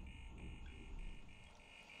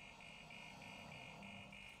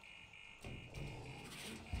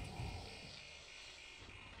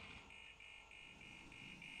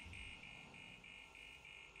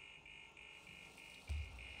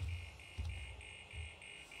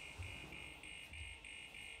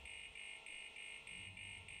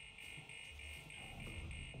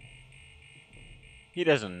 He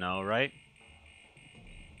doesn't know, right?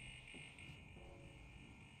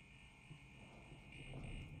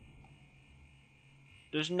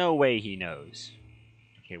 There's no way he knows.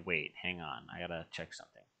 Okay, wait, hang on. I gotta check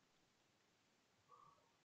something.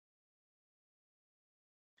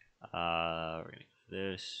 We're gonna go to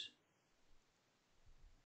this.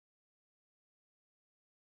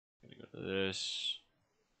 Gonna go to this.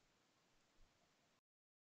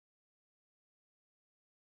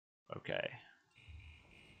 Okay.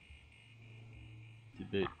 It's a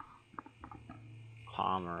bit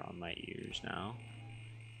calmer on my ears now.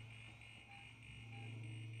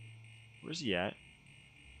 Where's he at?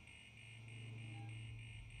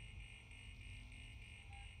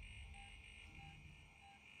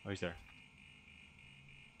 Oh, he's there.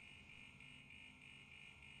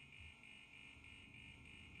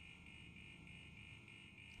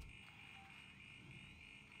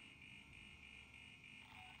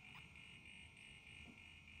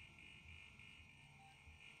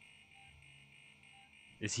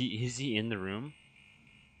 Is he in the room?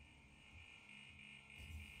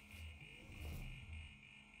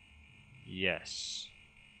 Yes.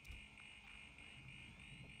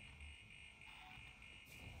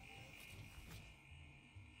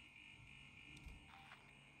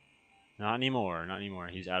 Not anymore, not anymore.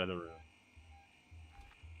 He's out of the room.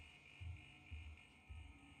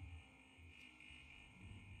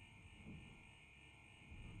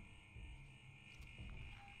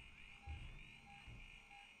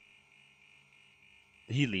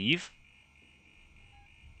 Did he leave?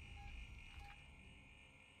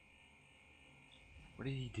 What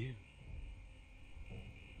did he do?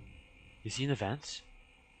 Is he in the vents?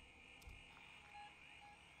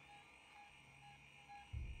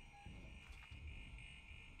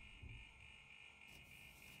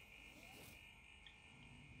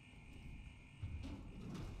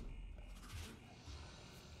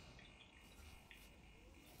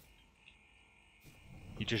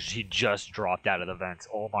 He just dropped out of the vents.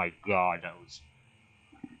 Oh my god, that was.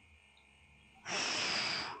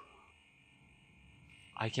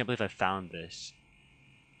 I can't believe I found this.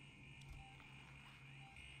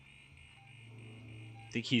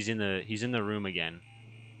 I think he's in the room again.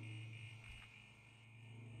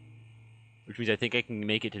 Which means I think I can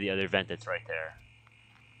make it to the other vent that's right there.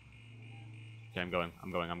 Okay, I'm going.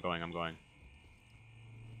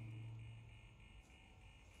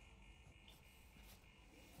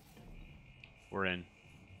 We're in.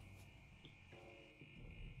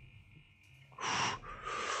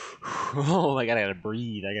 Oh my god, I gotta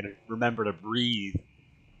breathe. I gotta remember to breathe.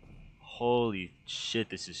 Holy shit,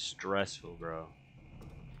 this is stressful, bro.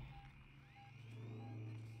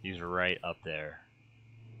 He's right up there.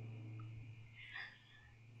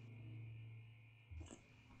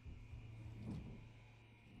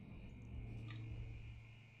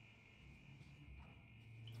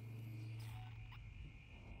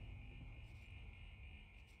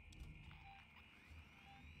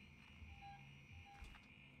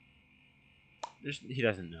 He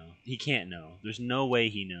doesn't know. He can't know. There's no way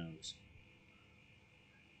he knows.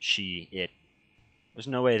 It. There's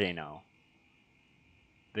no way they know.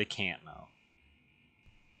 They can't know.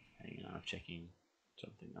 Hang on, I'm checking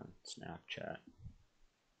something on Snapchat.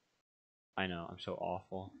 I know, I'm so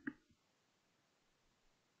awful.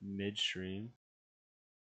 Midstream.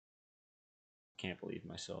 Can't believe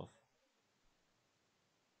myself.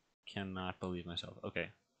 Cannot believe myself. Okay.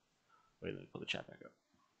 Wait, let me pull the chat back up.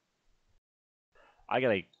 I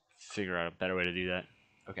gotta figure out a better way to do that.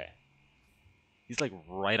 Okay. He's like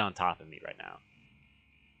right on top of me right now.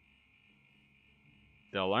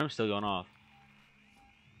 The alarm's still going off.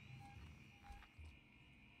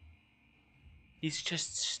 He's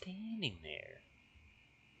just standing there.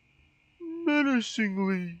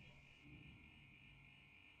 Menacingly.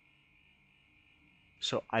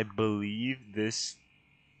 So I believe this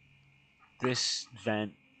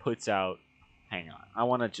vent puts out. Hang on. I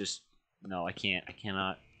want to just. No, I can't. I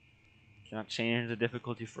cannot change the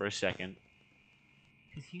difficulty for a second.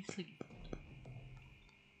 Cause he's like.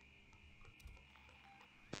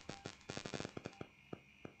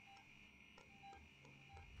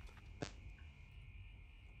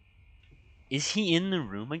 Is he in the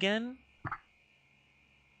room again?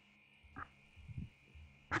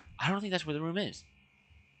 I don't think that's where the room is.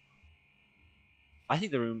 I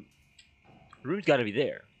think the room's got to be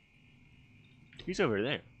there. He's over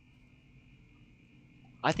there.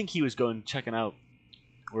 I think he was going checking out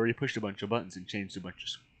where he pushed a bunch of buttons and changed a bunch of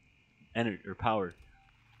energy or power.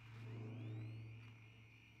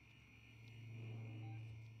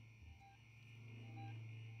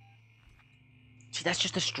 See, that's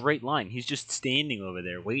just a straight line. He's just standing over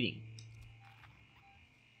there waiting.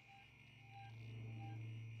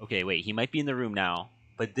 Okay, wait. He might be in the room now,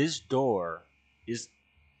 but this door is.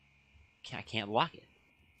 I can't lock it.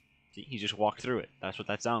 See, he just walked through it. That's what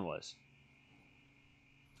that sound was.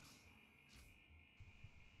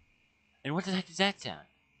 And what the heck does that sound?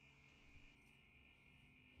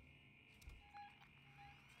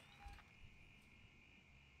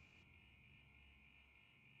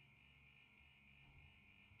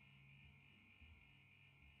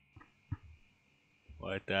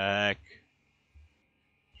 What the heck?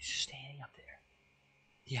 He's just standing up there.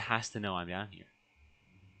 He has to know I'm down here.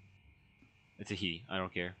 It's a he. I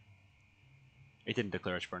don't care. It didn't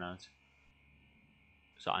declare its pronouns.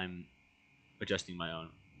 So I'm adjusting my own.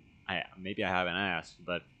 Maybe I haven't asked,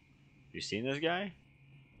 but you seen this guy?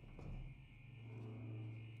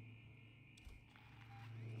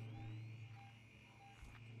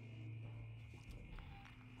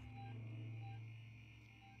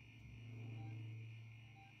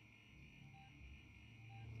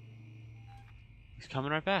 He's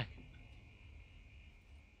coming right back.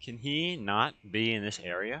 Can he not be in this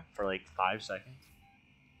area for like 5 seconds?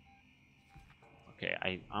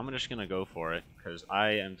 Okay, I'm just gonna go for it because I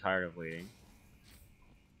am tired of waiting.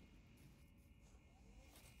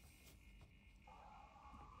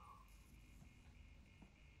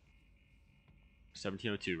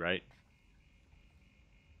 $17:02, right?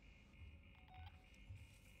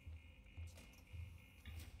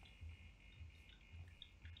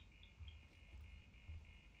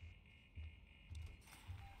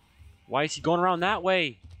 Why is he going around that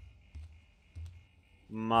way?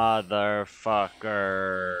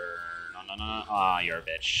 Motherfucker. No. Ah, you're a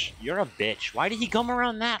bitch. You're a bitch. Why did he come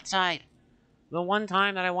around that side? The one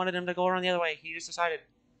time that I wanted him to go around the other way, he just decided.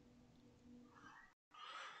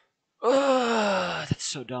 Ugh, that's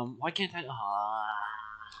so dumb. Why can't I?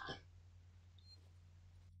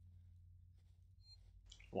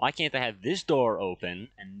 Why can't I have this door open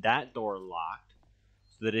and that door locked?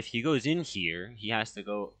 So that if he goes in here, he has to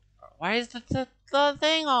go. Why is the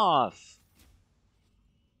thing off?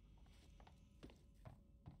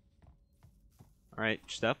 Alright,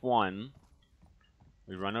 step one.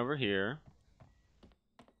 We run over here.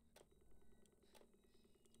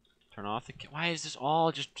 Turn off the. Why is this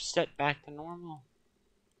all just set back to normal?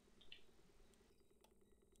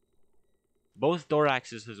 Both door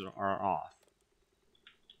axes are off.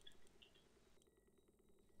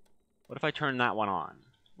 What if I turn that one on?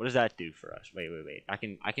 What does that do for us? Wait.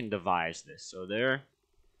 I can devise this. So there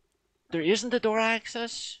isn't a door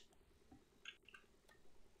access?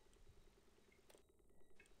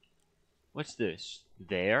 What's this?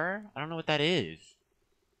 There? I don't know what that is.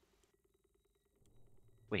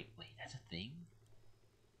 Wait, that's a thing?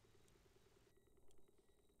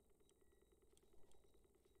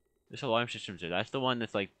 This alarm system's there. That's the one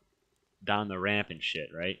that's like down the ramp and shit,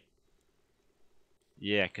 right?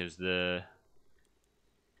 Yeah, cause the...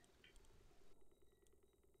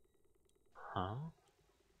 Huh?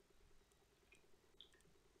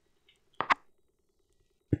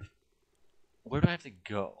 Where do I have to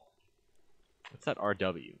go? What's that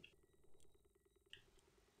RW?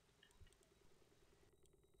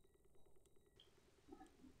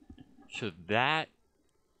 So that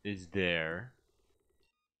is there.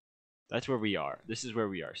 That's where we are. This is where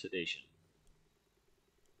we are. Sedation.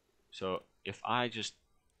 So if I just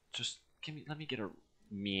let me get a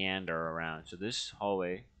meander around. So this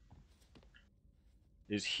hallway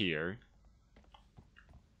is here,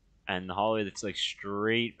 and the hallway that's like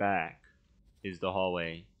straight back is the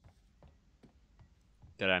hallway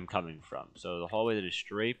that I'm coming from. So the hallway that is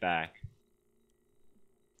straight back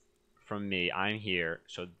from me, I'm here.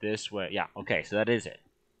 So this way, yeah, okay, so that is it.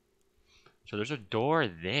 So there's a door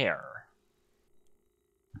there.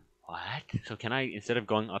 What? So can I, instead of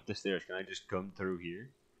going up the stairs, can I just come through here?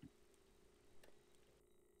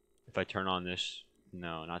 If I turn on this,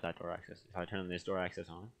 no, not that door access. If I turn this door access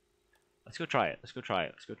on, let's go try it. Let's go try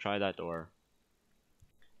it. Let's go try that door.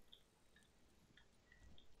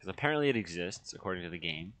 Because apparently it exists according to the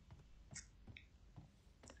game.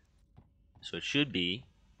 So it should be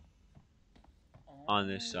on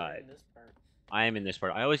this side. I am in this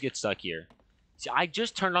part. I always get stuck here. See, I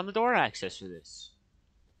just turned on the door access for this.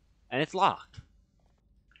 And it's locked.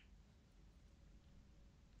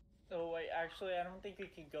 Oh wait, actually I don't think you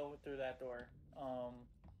can go through that door.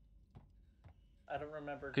 I don't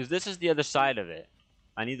remember. Because this is the other side of it.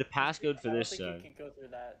 I need the passcode for this side. I don't think you can go through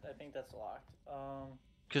that. I think that's locked.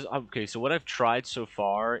 Because, okay, so what I've tried so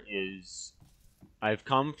far is I've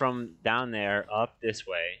come from down there up this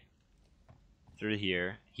way through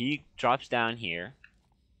here. He drops down here,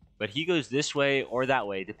 but he goes this way or that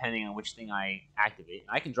way depending on which thing I activate.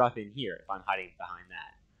 I can drop in here if I'm hiding behind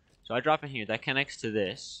that. So I drop in here. That connects to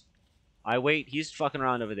this. I wait. He's fucking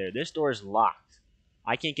around over there. This door is locked.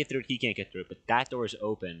 I can't get through it. He can't get through it. But that door is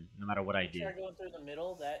open no matter what I do. Try going through the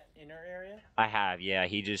middle, that inner area? I have, yeah.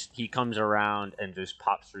 He comes around and just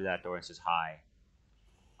pops through that door and says hi.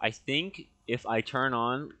 I think if I turn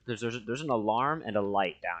on, there's an alarm and a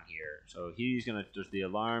light down here. So he's gonna. There's the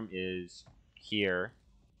alarm is here.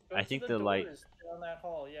 I think the light is down that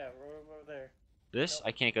hall. Yeah, we're over there. This Nope.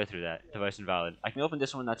 I can't go through that. Device invalid. I can open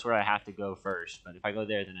this one. That's where I have to go first. But if I go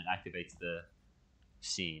there, then it activates the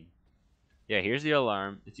scene. Yeah, here's the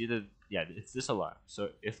alarm. It's either it's this alarm. So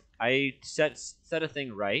if I set a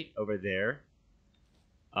thing right over there,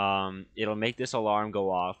 it'll make this alarm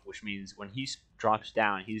go off, which means when he drops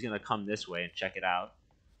down, he's gonna come this way and check it out.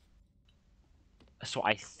 So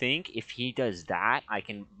I think if he does that, I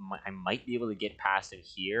might be able to get past him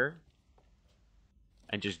here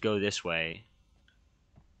and just go this way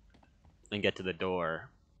and get to the door.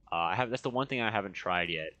 That's the one thing I haven't tried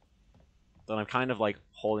yet. But I'm kind of like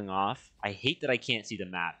holding off. I hate that I can't see the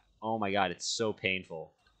map. Oh my god, it's so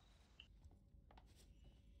painful.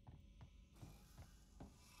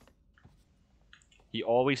 He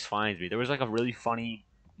always finds me. There was like a really funny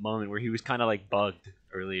moment where he was kind of like bugged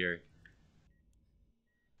earlier.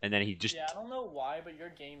 And then he just... Yeah, I don't know why, but your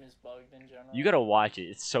game is bugged in general. You gotta watch it.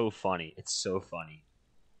 It's so funny. It's so funny.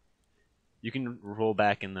 You can roll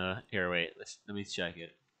back in the... Here, wait. Let me check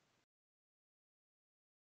it.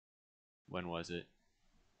 When was it?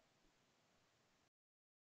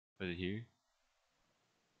 Was it here?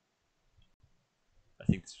 I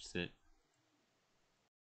think this was it.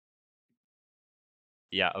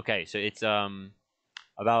 Yeah, okay, so it's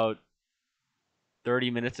about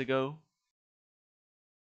 30 minutes ago.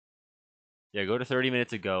 Yeah, go to 30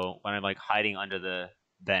 minutes ago when I'm like hiding under the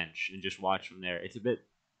bench and just watch from there. It's a bit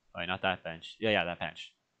oh, not that bench. Yeah, that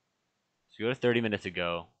bench. So go to 30 minutes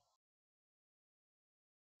ago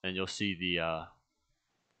and you'll see the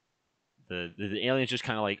alien's just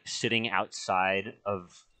kind of like sitting outside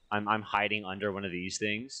of I'm hiding under one of these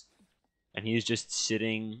things. And he's just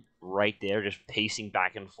sitting right there, just pacing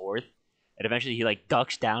back and forth. And eventually he like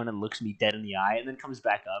ducks down and looks me dead in the eye and then comes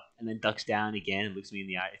back up and then ducks down again and looks me in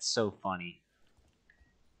the eye. It's so funny.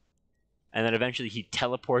 And then eventually he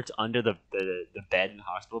teleports under the bed, the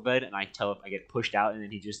hospital bed, and I get pushed out, and then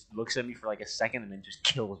he just looks at me for like a second and then just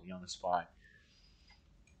kills me on the spot.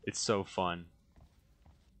 It's so fun.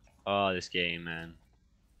 Oh, this game, man.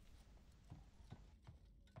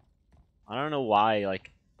 I don't know why, like,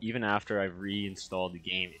 even after I've reinstalled the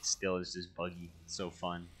game, it still is just buggy. It's so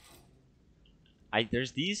fun.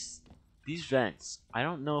 There's these vents. I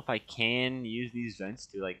don't know if I can use these vents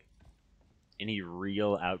to like any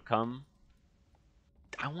real outcome.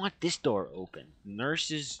 I want this door open.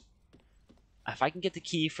 Nurses. If I can get the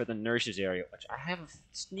key for the nurses area, which I have a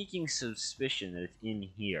sneaking suspicion that it's in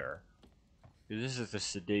here. This is the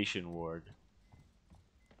sedation ward.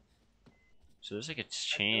 So there's like a I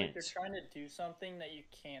feel like chance. you're trying to do something that you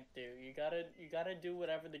can't do. You gotta do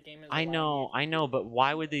whatever the game is. I allowing you know, but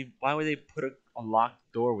why would they put a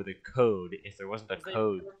locked door with a code if there wasn't a 'Cause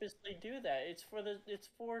code? They purposely do that. It's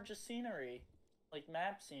for just scenery, like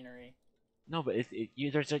map scenery. No, but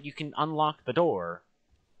you can unlock the door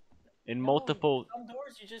in No, multiple. some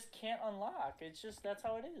doors you just can't unlock. It's just that's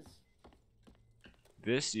how it is.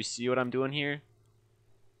 This, you see what I'm doing here?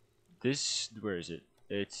 This, where is it?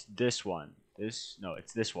 It's this one. It's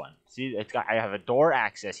this one. See, I have a door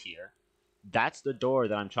access here. That's the door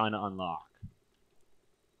that I'm trying to unlock.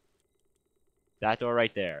 That door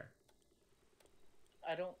right there.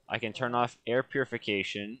 I can turn off air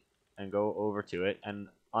purification and go over to it and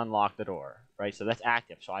unlock the door, right? So that's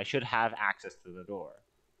active. So I should have access to the door.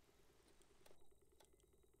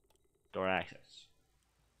 Door access.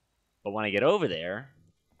 But when I get over there,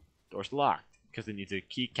 door's locked because they need the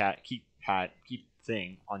key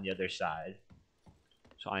thing on the other side.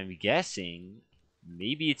 So I'm guessing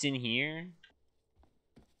maybe it's in here.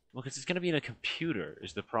 Well, because it's gonna be in a computer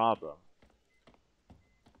is the problem.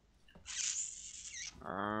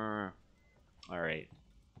 All right.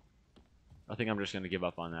 I think I'm just gonna give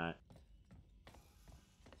up on that.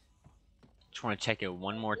 Just want to check it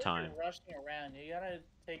one more time. You're rushing around. You gotta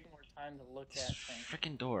take more time to look at things.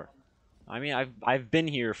 Freaking door. I mean, I've been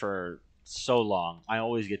here for so long. I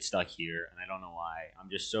always get stuck here, and I don't know why. I'm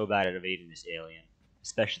just so bad at evading this alien,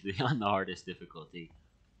 especially on the hardest difficulty.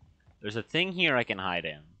 There's a thing here I can hide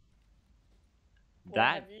in. Well,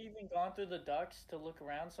 have you even gone through the ducts to look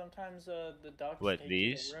around? Sometimes the ducts take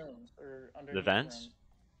you to rooms or underneath the vents? rooms.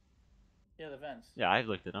 Yeah, the vents. Yeah, I've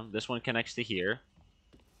looked at them. This one connects to here.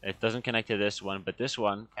 It doesn't connect to this one, but this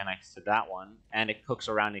one connects to that one, and it hooks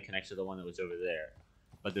around and connects to the one that was over there.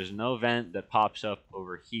 But there's no vent that pops up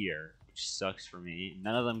over here, which sucks for me.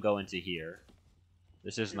 None of them go into here.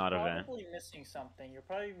 This is not a vent. You're probably missing something. You're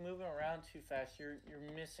probably moving around too fast. You're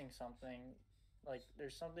missing something. Like,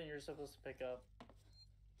 there's something you're supposed to pick up.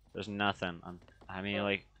 There's nothing. I mean,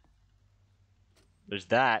 like, there's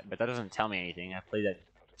that, but that doesn't tell me anything. I played that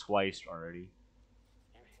twice already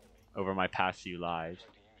over my past few lives.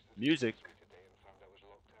 Music.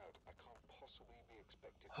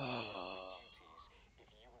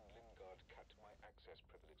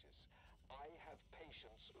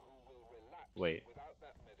 Wait,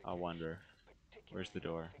 I wonder. Where's the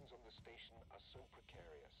door?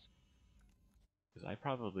 Because I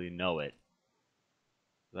probably know it.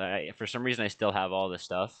 For some reason, I still have all this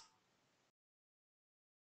stuff.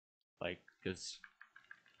 Like, because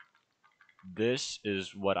this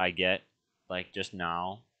is what I get, like, just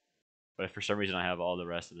now. But for some reason, I have all the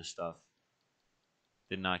rest of the stuff.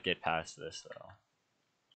 Did not get past this, though.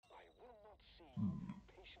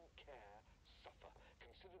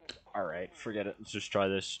 Alright, forget it. Let's just try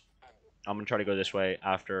this. I'm gonna try to go this way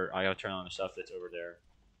after I gotta turn on the stuff that's over there.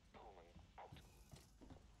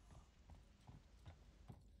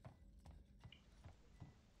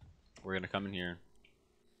 We're gonna come in here.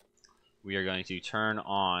 We are going to turn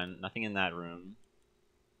on nothing in that room.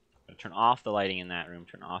 Gonna turn off the lighting in that room.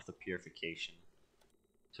 Turn off the purification,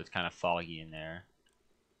 so it's kind of foggy in there.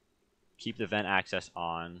 Keep the vent access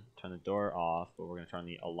on. Turn the door off, but we're gonna turn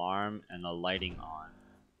the alarm and the lighting on.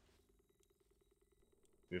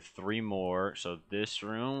 We have 3 more. So this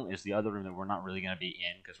room is the other room that we're not really going to be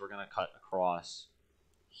in because we're going to cut across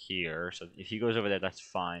here. So if he goes over there, that's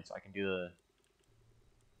fine. So I can do the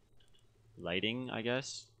lighting, I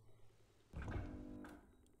guess.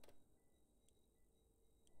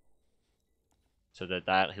 So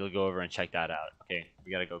that he'll go over and check that out. Okay,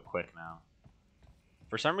 we got to go quick now.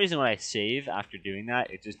 For some reason, when I save after doing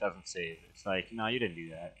that, it just doesn't save. It's like, no, you didn't do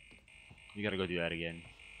that. You gotta go do that again.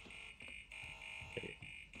 Okay.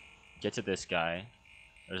 Get to this guy.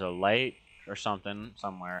 There's a light or something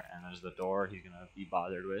somewhere, and there's the door he's gonna be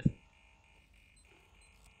bothered with.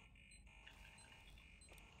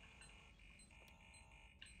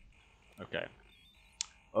 Okay.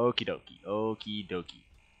 Okie dokie. Okie dokie.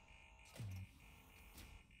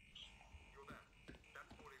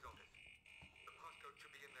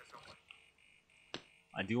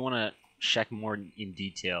 I do want to check more in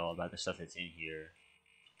detail about the stuff that's in here.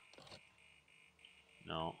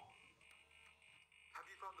 No. Have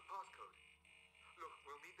you found the passcode? Look,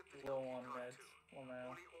 we'll need the Low physical on key card meds. too. Oh, man.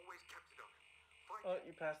 Wally always kept it on him. Find Oh, it.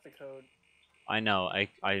 you passed the code. I know. I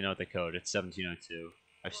know the code. It's 1702.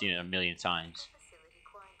 I've seen it a million times. Facility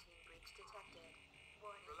quarantine breach detected.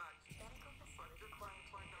 Warning. Relax. Medical facility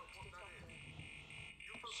quarantine breach detected.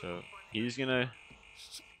 So he's gonna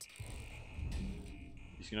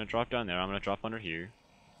drop down there. I'm gonna drop under here.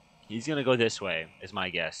 He's gonna go this way, is my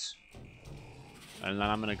guess. And then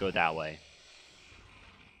I'm gonna go that way.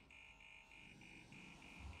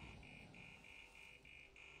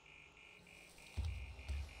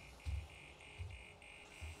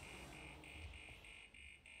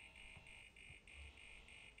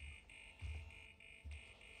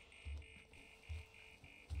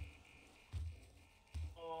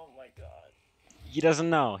 Oh my god. He doesn't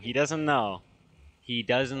know. He doesn't know. He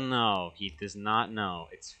doesn't know. He does not know.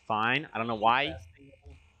 It's fine. I don't know why.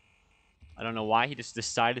 I don't know why he just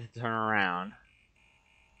decided to turn around.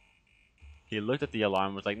 He looked at the alarm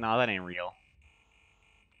and was like, "No, that ain't real.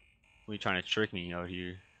 What are you trying to trick me out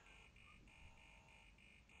here?"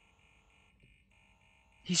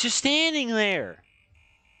 He's just standing there.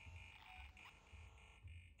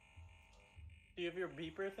 Do you have your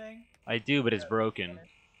beeper thing? I do, but it's broken.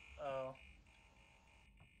 Oh.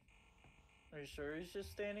 Are you sure he's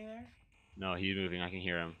just standing there? No, he's moving. I can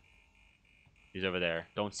hear him. He's over there.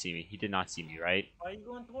 Don't see me. He did not see me, right? Why are you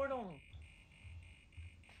going toward him?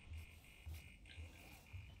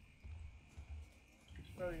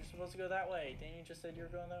 Bro, you're supposed to go that way. Didn't you just said you were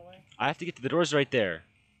going that way? I have to get to the doors right there.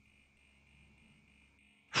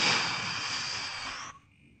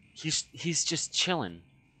 He's just chilling.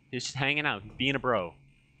 He's just hanging out, being a bro.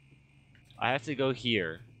 I have to go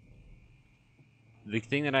here. The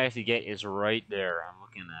thing that I have to get is right there. I'm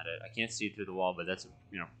looking at it. I can't see it through the wall, but that's,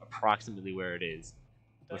 you know, approximately where it is.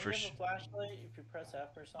 Don't you have a flashlight if you press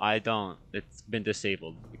F or something? I don't. It's been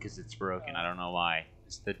disabled because it's broken. I don't know why.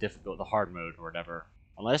 It's the hard mode or whatever.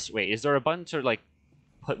 Unless, wait, is there a button to, like,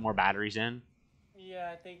 put more batteries in?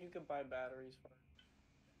 Yeah, I think you could buy batteries for it.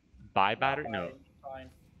 Buy battery? No.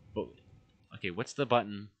 Fine. But, okay, what's the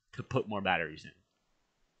button to put more batteries in?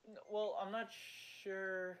 Well, I'm not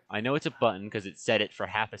sure. I know it's a button because it said it for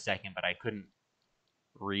half a second, but I couldn't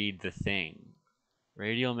read the thing.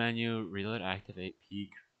 Radio menu, reload, activate,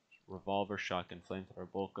 peak, revolver, shotgun, flamethrower,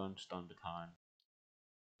 bolt gun, stun baton.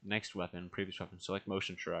 Next weapon, previous weapon, select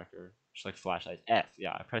motion tracker, select flashlight. F,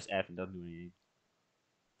 yeah, I press F and doesn't do anything.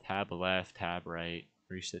 Tab left, tab right,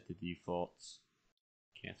 reset the defaults.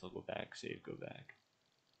 Cancel, go back, save, go back.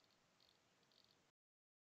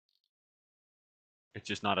 It's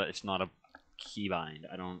just not a keybind.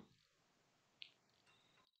 I don't.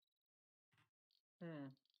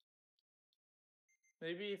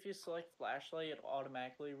 Maybe if you select flashlight, it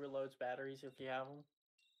automatically reloads batteries if you have them.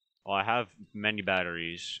 Well, I have many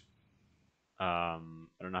batteries. I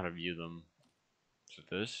don't know how to view them. Is it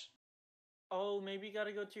this? Oh, maybe you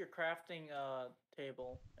gotta go to your crafting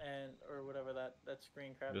table or whatever that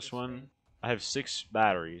screen crafting. This one? Screen. I have 6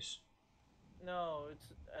 batteries. No,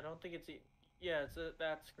 I don't think it's yeah, it's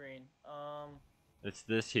that screen. It's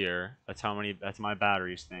this here. That's how many. That's my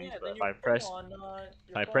batteries thing. Yeah, but if I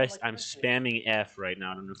press, I'm spamming F right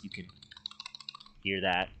now. I don't know if you can hear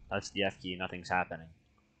that. That's the F key. Nothing's happening.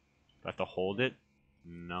 Do I have to hold it?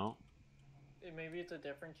 No. Maybe it's a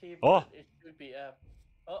different key. Oh! It should be F.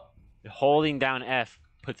 Oh. Holding down F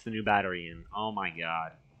puts the new battery in. Oh my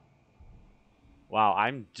god. Wow,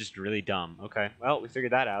 I'm just really dumb. Okay, well, we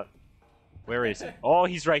figured that out. Where is he? Oh,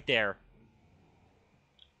 he's right there.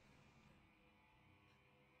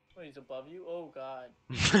 Oh, he's above you? Oh god.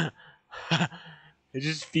 It's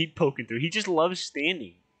just feet poking through. He just loves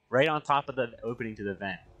standing right on top of the opening to the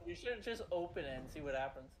vent. You should just open it and see what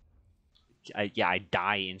happens. Yeah, I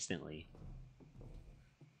die instantly.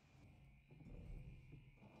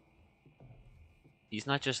 He's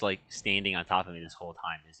not just like standing on top of me this whole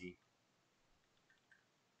time, is he?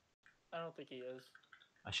 I don't think he is.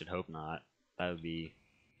 I should hope not. That would be...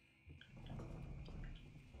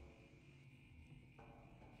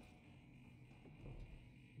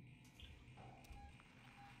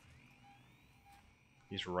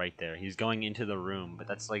 He's right there. He's going into the room, but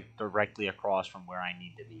that's like directly across from where I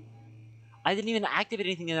need to be. I didn't even activate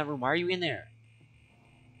anything in that room. Why are you in there?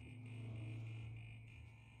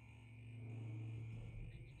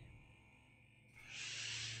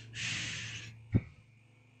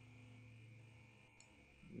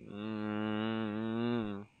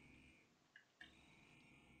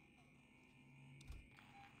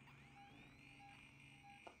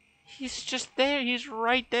 He's just there. He's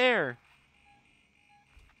right there.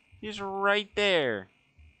 He's right there.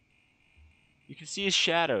 You can see his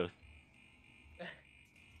shadow.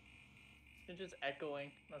 You're just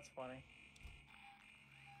echoing. That's funny.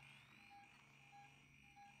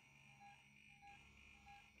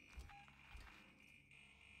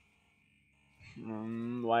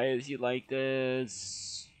 Why is he like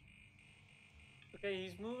this? Okay,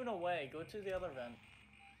 he's moving away. Go to the other vent.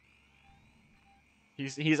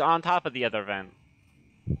 He's on top of the other vent.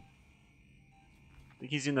 I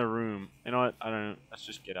think he's in the room. You know what? I don't know. Let's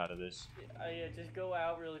just get out of this. Yeah, just go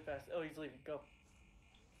out really fast. Oh, he's leaving. Go.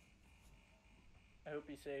 I hope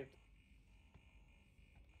he's saved.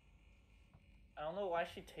 I don't know why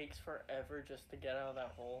she takes forever just to get out of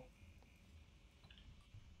that hole.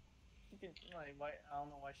 She can, like, why? I don't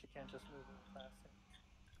know why she can't just move a little faster.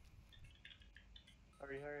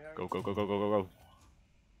 Hurry, hurry, hurry. Go, go, go, go, go, go, go.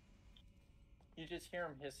 You just hear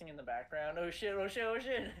him hissing in the background. Oh shit, oh shit, oh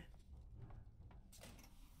shit.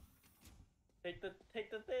 Take the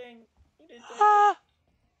thing. You didn't take it.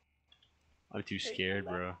 I'm too scared,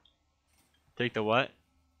 bro. Take the what?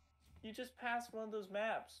 You just passed one of those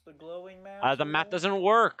maps, the glowing map. The map doesn't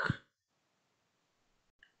work.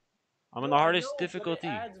 I'm on the hardest difficulty.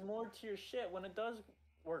 But it adds more to your shit when it does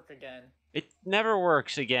work again. It never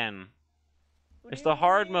works again. It's the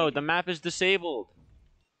hard mode. The map is disabled.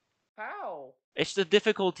 How? It's the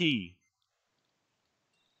difficulty.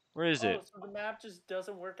 Where is it? So the map just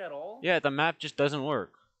doesn't work at all? Yeah, the map just doesn't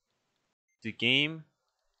work. The game.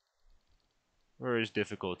 Where is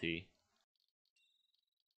difficulty?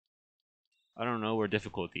 I don't know where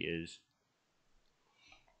difficulty is.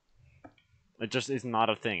 It just is not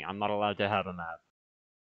a thing. I'm not allowed to have a map.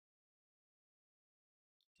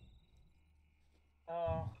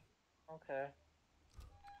 Oh, okay.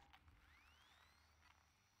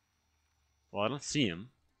 Well, I don't see him.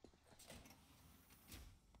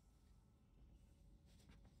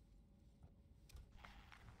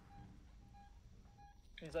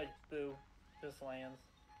 He's like, boo, just lands.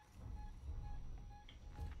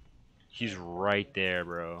 He's right there,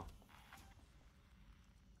 bro.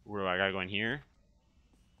 Where do I gotta go in here?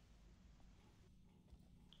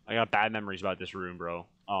 I got bad memories about this room, bro.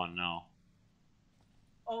 Oh no.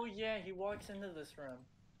 Oh yeah, he walks into this room.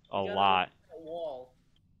 A lot. Look at the wall.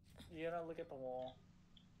 You gotta look at the wall.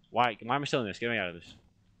 Why am I still in this? Get me out of this.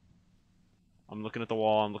 I'm looking at the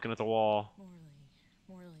wall. I'm looking at the wall.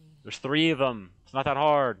 Morley. There's 3 of them. It's not that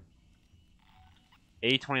hard.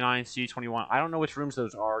 A29, C21. I don't know which rooms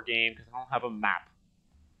those are, game, because I don't have a map.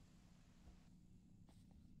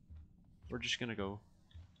 We're just gonna go.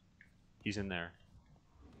 He's in there.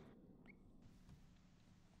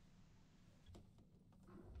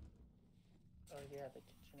 Oh yeah, the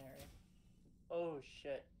kitchen area. Oh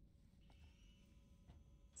shit.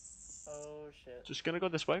 Oh shit. Just gonna go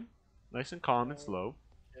this way. Nice and calm and slow.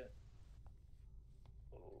 Shit.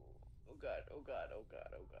 Oh god, oh god, oh god,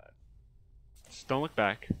 oh god. Just don't look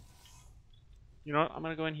back. You know what? I'm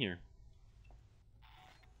gonna go in here.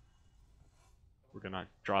 We're gonna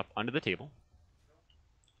drop under the table.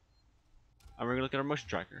 And we're gonna look at our motion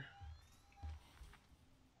tracker.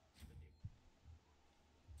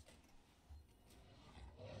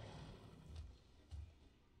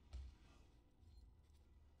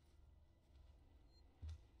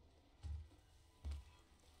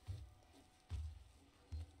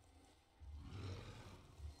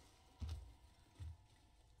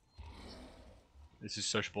 This is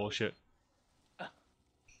such bullshit.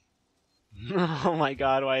 Oh my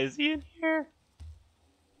god, why is he in here?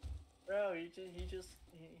 Bro, he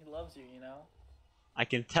loves you, you know? I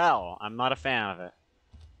can tell. I'm not a fan of it.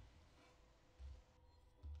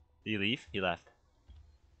 Did he leave? He left.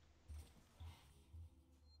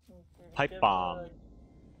 Pipe bomb.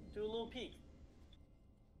 Do a little peek.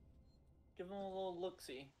 Give him a little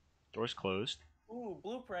look-see. Door's closed. Ooh,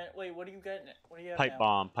 blueprint. Wait, what are you getting? What do you have Pipe now?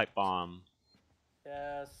 bomb. Pipe bomb.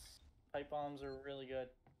 Yes, pipe bombs are really good.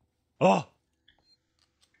 Oh!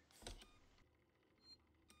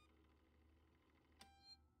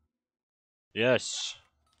 Yes.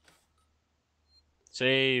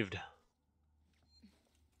 Saved.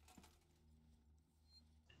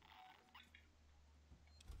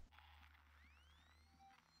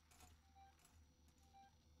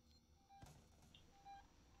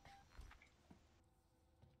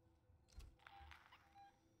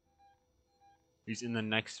 He's in the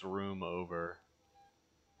next room over.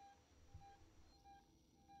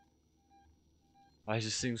 Why is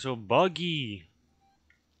this thing so buggy?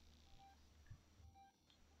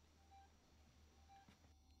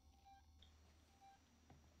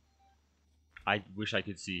 I wish I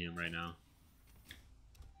could see him right now.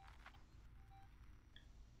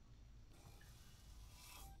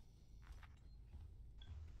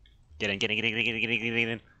 Get in, get in, get in, get in, get in, get in, get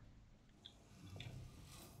in.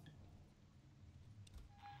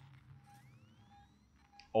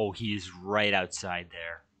 Oh, he is right outside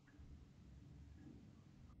there.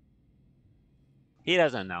 He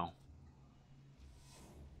doesn't know.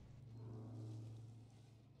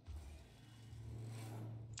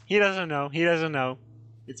 He doesn't know. He doesn't know.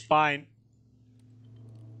 It's fine.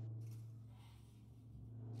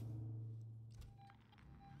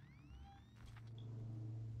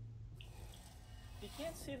 You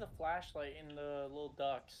can't see the flashlight in the little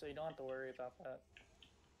duct, so you don't have to worry about that.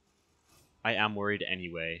 I am worried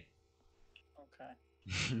anyway.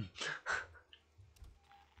 Okay.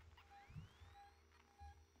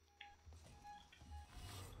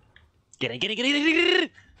 Get in, get in, get in, get in, get in.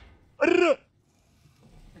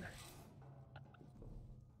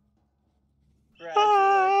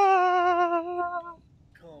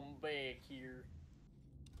 Come back here.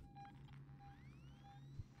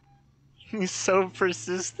 He's so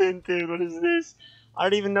persistent, dude. What is this? I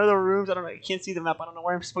don't even know the rooms. I don't know. I can't see the map. I don't know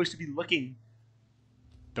where I'm supposed to be looking.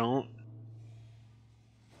 Don't.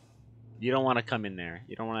 You don't want to come in there.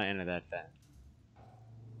 You don't want to enter that then.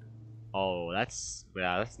 Oh, that's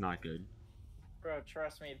not good. Bro,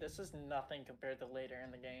 trust me, this is nothing compared to later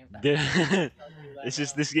in the game. It's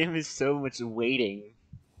just this game is so much waiting.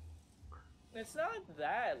 It's not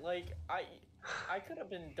that. Like I could have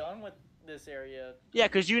been done with this area. Yeah,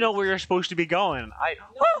 because you know where you're supposed to be going. No,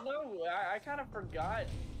 I kind of forgot.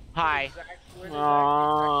 Hi.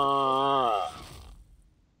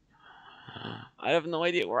 I have no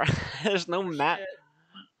idea where. There's no map.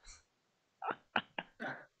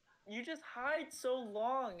 You just hide so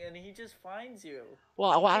long, and he just finds you.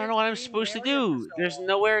 Well, I don't know what I'm supposed to do. There's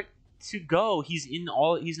nowhere to go. He's in the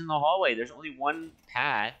hallway. There's only one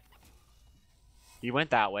path. He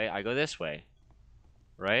went that way. I go this way.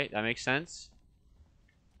 Right? That makes sense.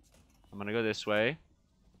 I'm gonna go this way.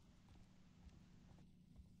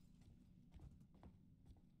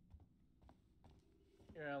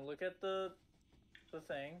 You're gonna look at the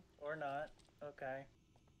thing or not? Okay.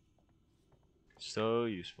 So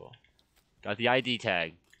useful. Got the ID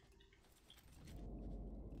tag.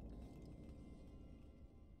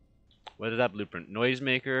 What is that blueprint?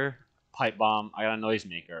 Noisemaker, pipe bomb. I got a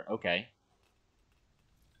noisemaker. Okay.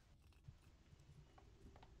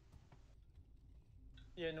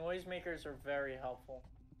 Yeah, noisemakers are very helpful.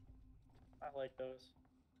 I like those.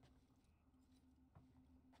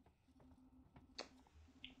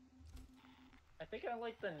 I think I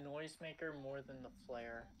like the noisemaker more than the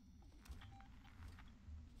flare.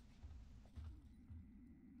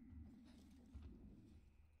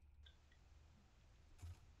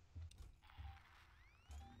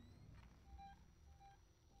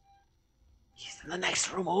 He's in the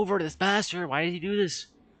next room over, this bastard. Why did he do this?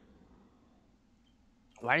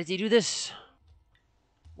 Why does he do this?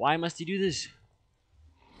 Why must he do this?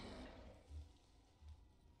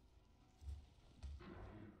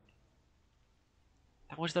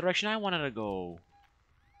 That was the direction I wanted to go.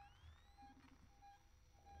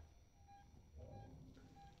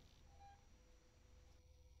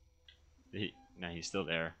 Nah, he's still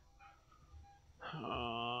there.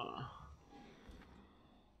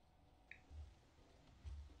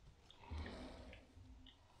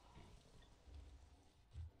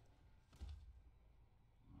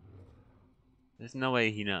 There's no way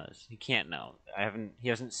he knows. He can't know. He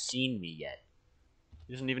hasn't seen me yet.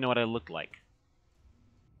 He doesn't even know what I look like.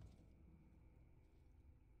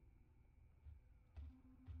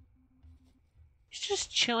 He's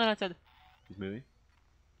just chilling outside. He's moving.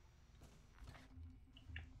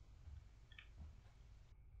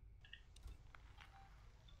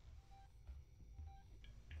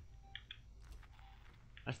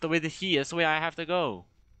 That's the way I have to go.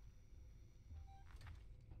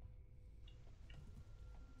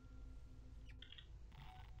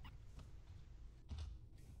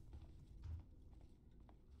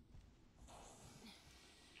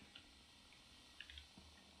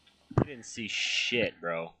 didn't see shit,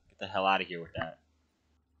 bro. Get the hell out of here with that.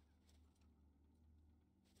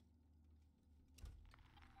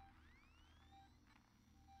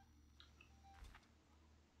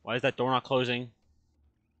 Why is that door not closing?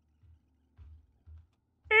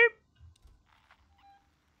 Beep.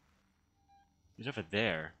 He's over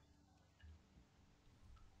there.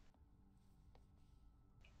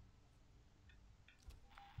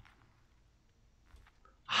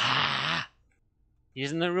 Ah!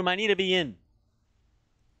 He's in the room I need to be in.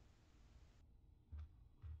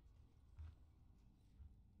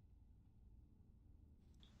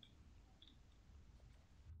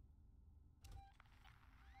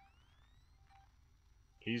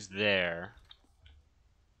 He's there.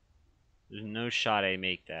 There's no shot I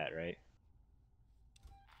make that, right?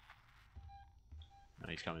 No,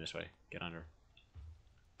 he's coming this way. Get under.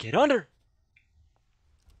 Get under!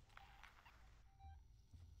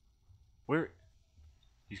 Where?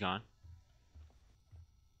 He's gone.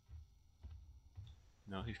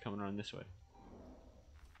 No, he's coming around this way.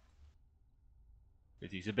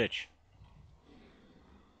 Because he's a bitch.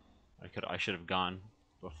 I should have gone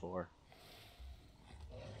before.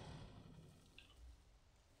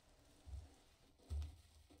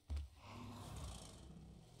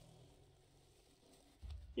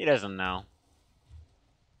 He doesn't know.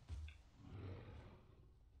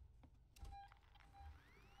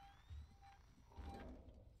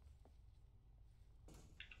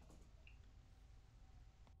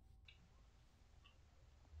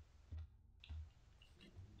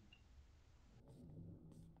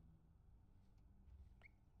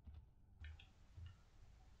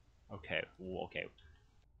 Okay, okay.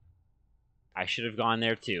 I should have gone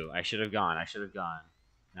there too. I should have gone.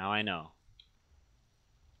 Now I know.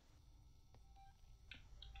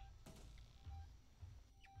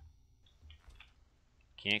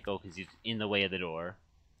 Can't go because he's in the way of the door.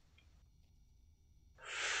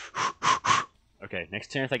 Okay,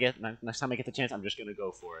 next time I get the chance, I'm just gonna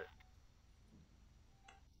go for it.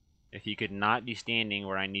 If he could not be standing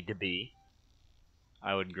where I need to be,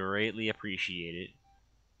 I would greatly appreciate it.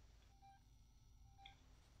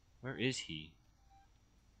 Where is he?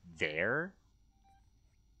 There?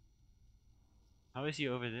 How is he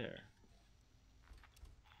over there?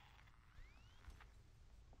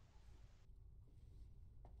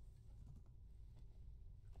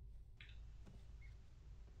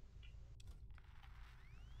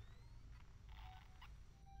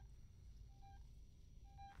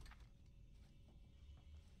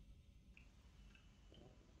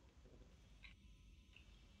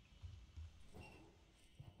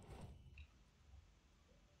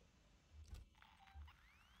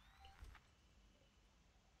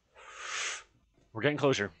 We're getting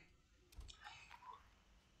closer.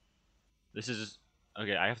 This is...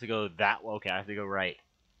 Okay, I have to go that way. Okay, I have to go right.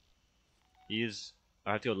 I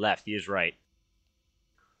have to go left. He is right.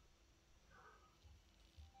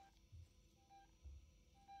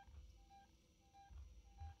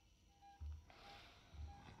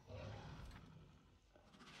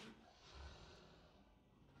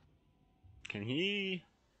 Can he...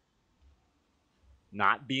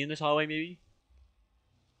 not be in this hallway, maybe?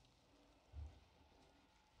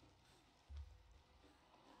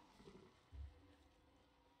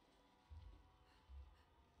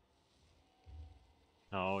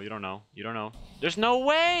 No, you don't know. You don't know. There's no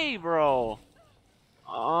way, bro!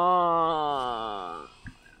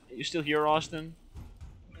 You still here, Austin?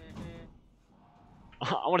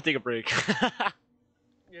 Mm-hmm. I want to take a break.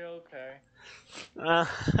 Yeah, okay.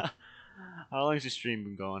 How long has the stream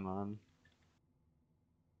been going on?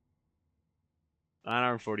 9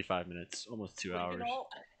 hours and 45 minutes. Almost 2 hours.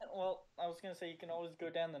 Well, I was going to say you can always go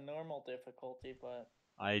down the normal difficulty, but...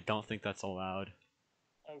 I don't think that's allowed.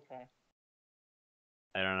 Okay.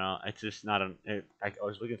 I don't know. It's just not an... I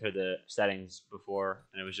was looking through the settings before,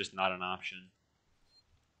 and it was just not an option.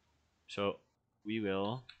 So, we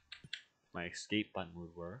will... My escape button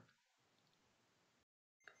would work.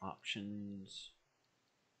 Options...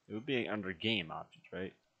 It would be under game options,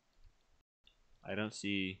 right? I don't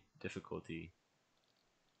see difficulty.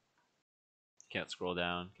 Can't scroll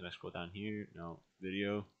down. Can I scroll down here? No.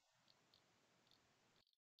 Video.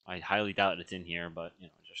 I highly doubt it's in here, but, you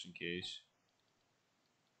know, just in case.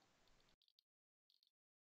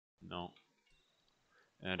 No.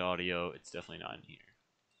 And audio, it's definitely not in here.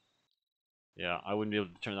 Yeah, I wouldn't be able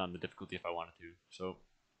to turn on the difficulty if I wanted to, so.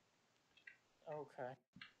 Okay.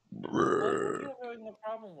 What are you having a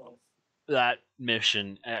problem with? That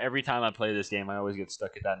mission. Every time I play this game, I always get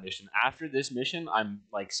stuck at that mission. After this mission, I'm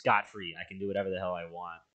like scot-free. I can do whatever the hell I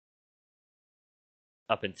want.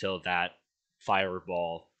 Up until that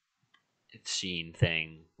fireball scene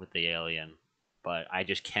thing with the alien, but I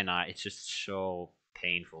just cannot. It's just so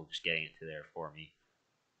painful just getting it to there for me.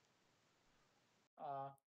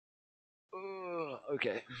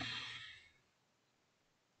 Okay.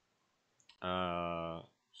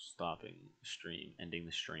 Stopping stream, ending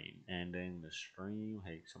the stream.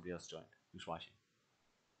 Hey, somebody else joined. Who's watching?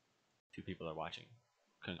 2 people are watching.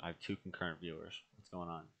 I have 2 concurrent viewers. What's going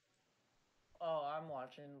on? Oh, I'm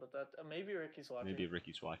watching, but that maybe Ricky's watching. Maybe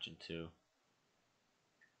Ricky's watching too.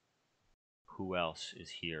 Who else is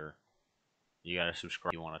here? You gotta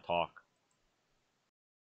subscribe if you want to talk.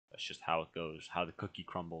 That's just how it goes. How the cookie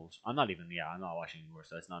crumbles. I'm not watching anymore,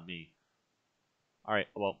 so that's not me. Alright,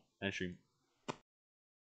 well, end stream.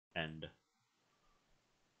 End.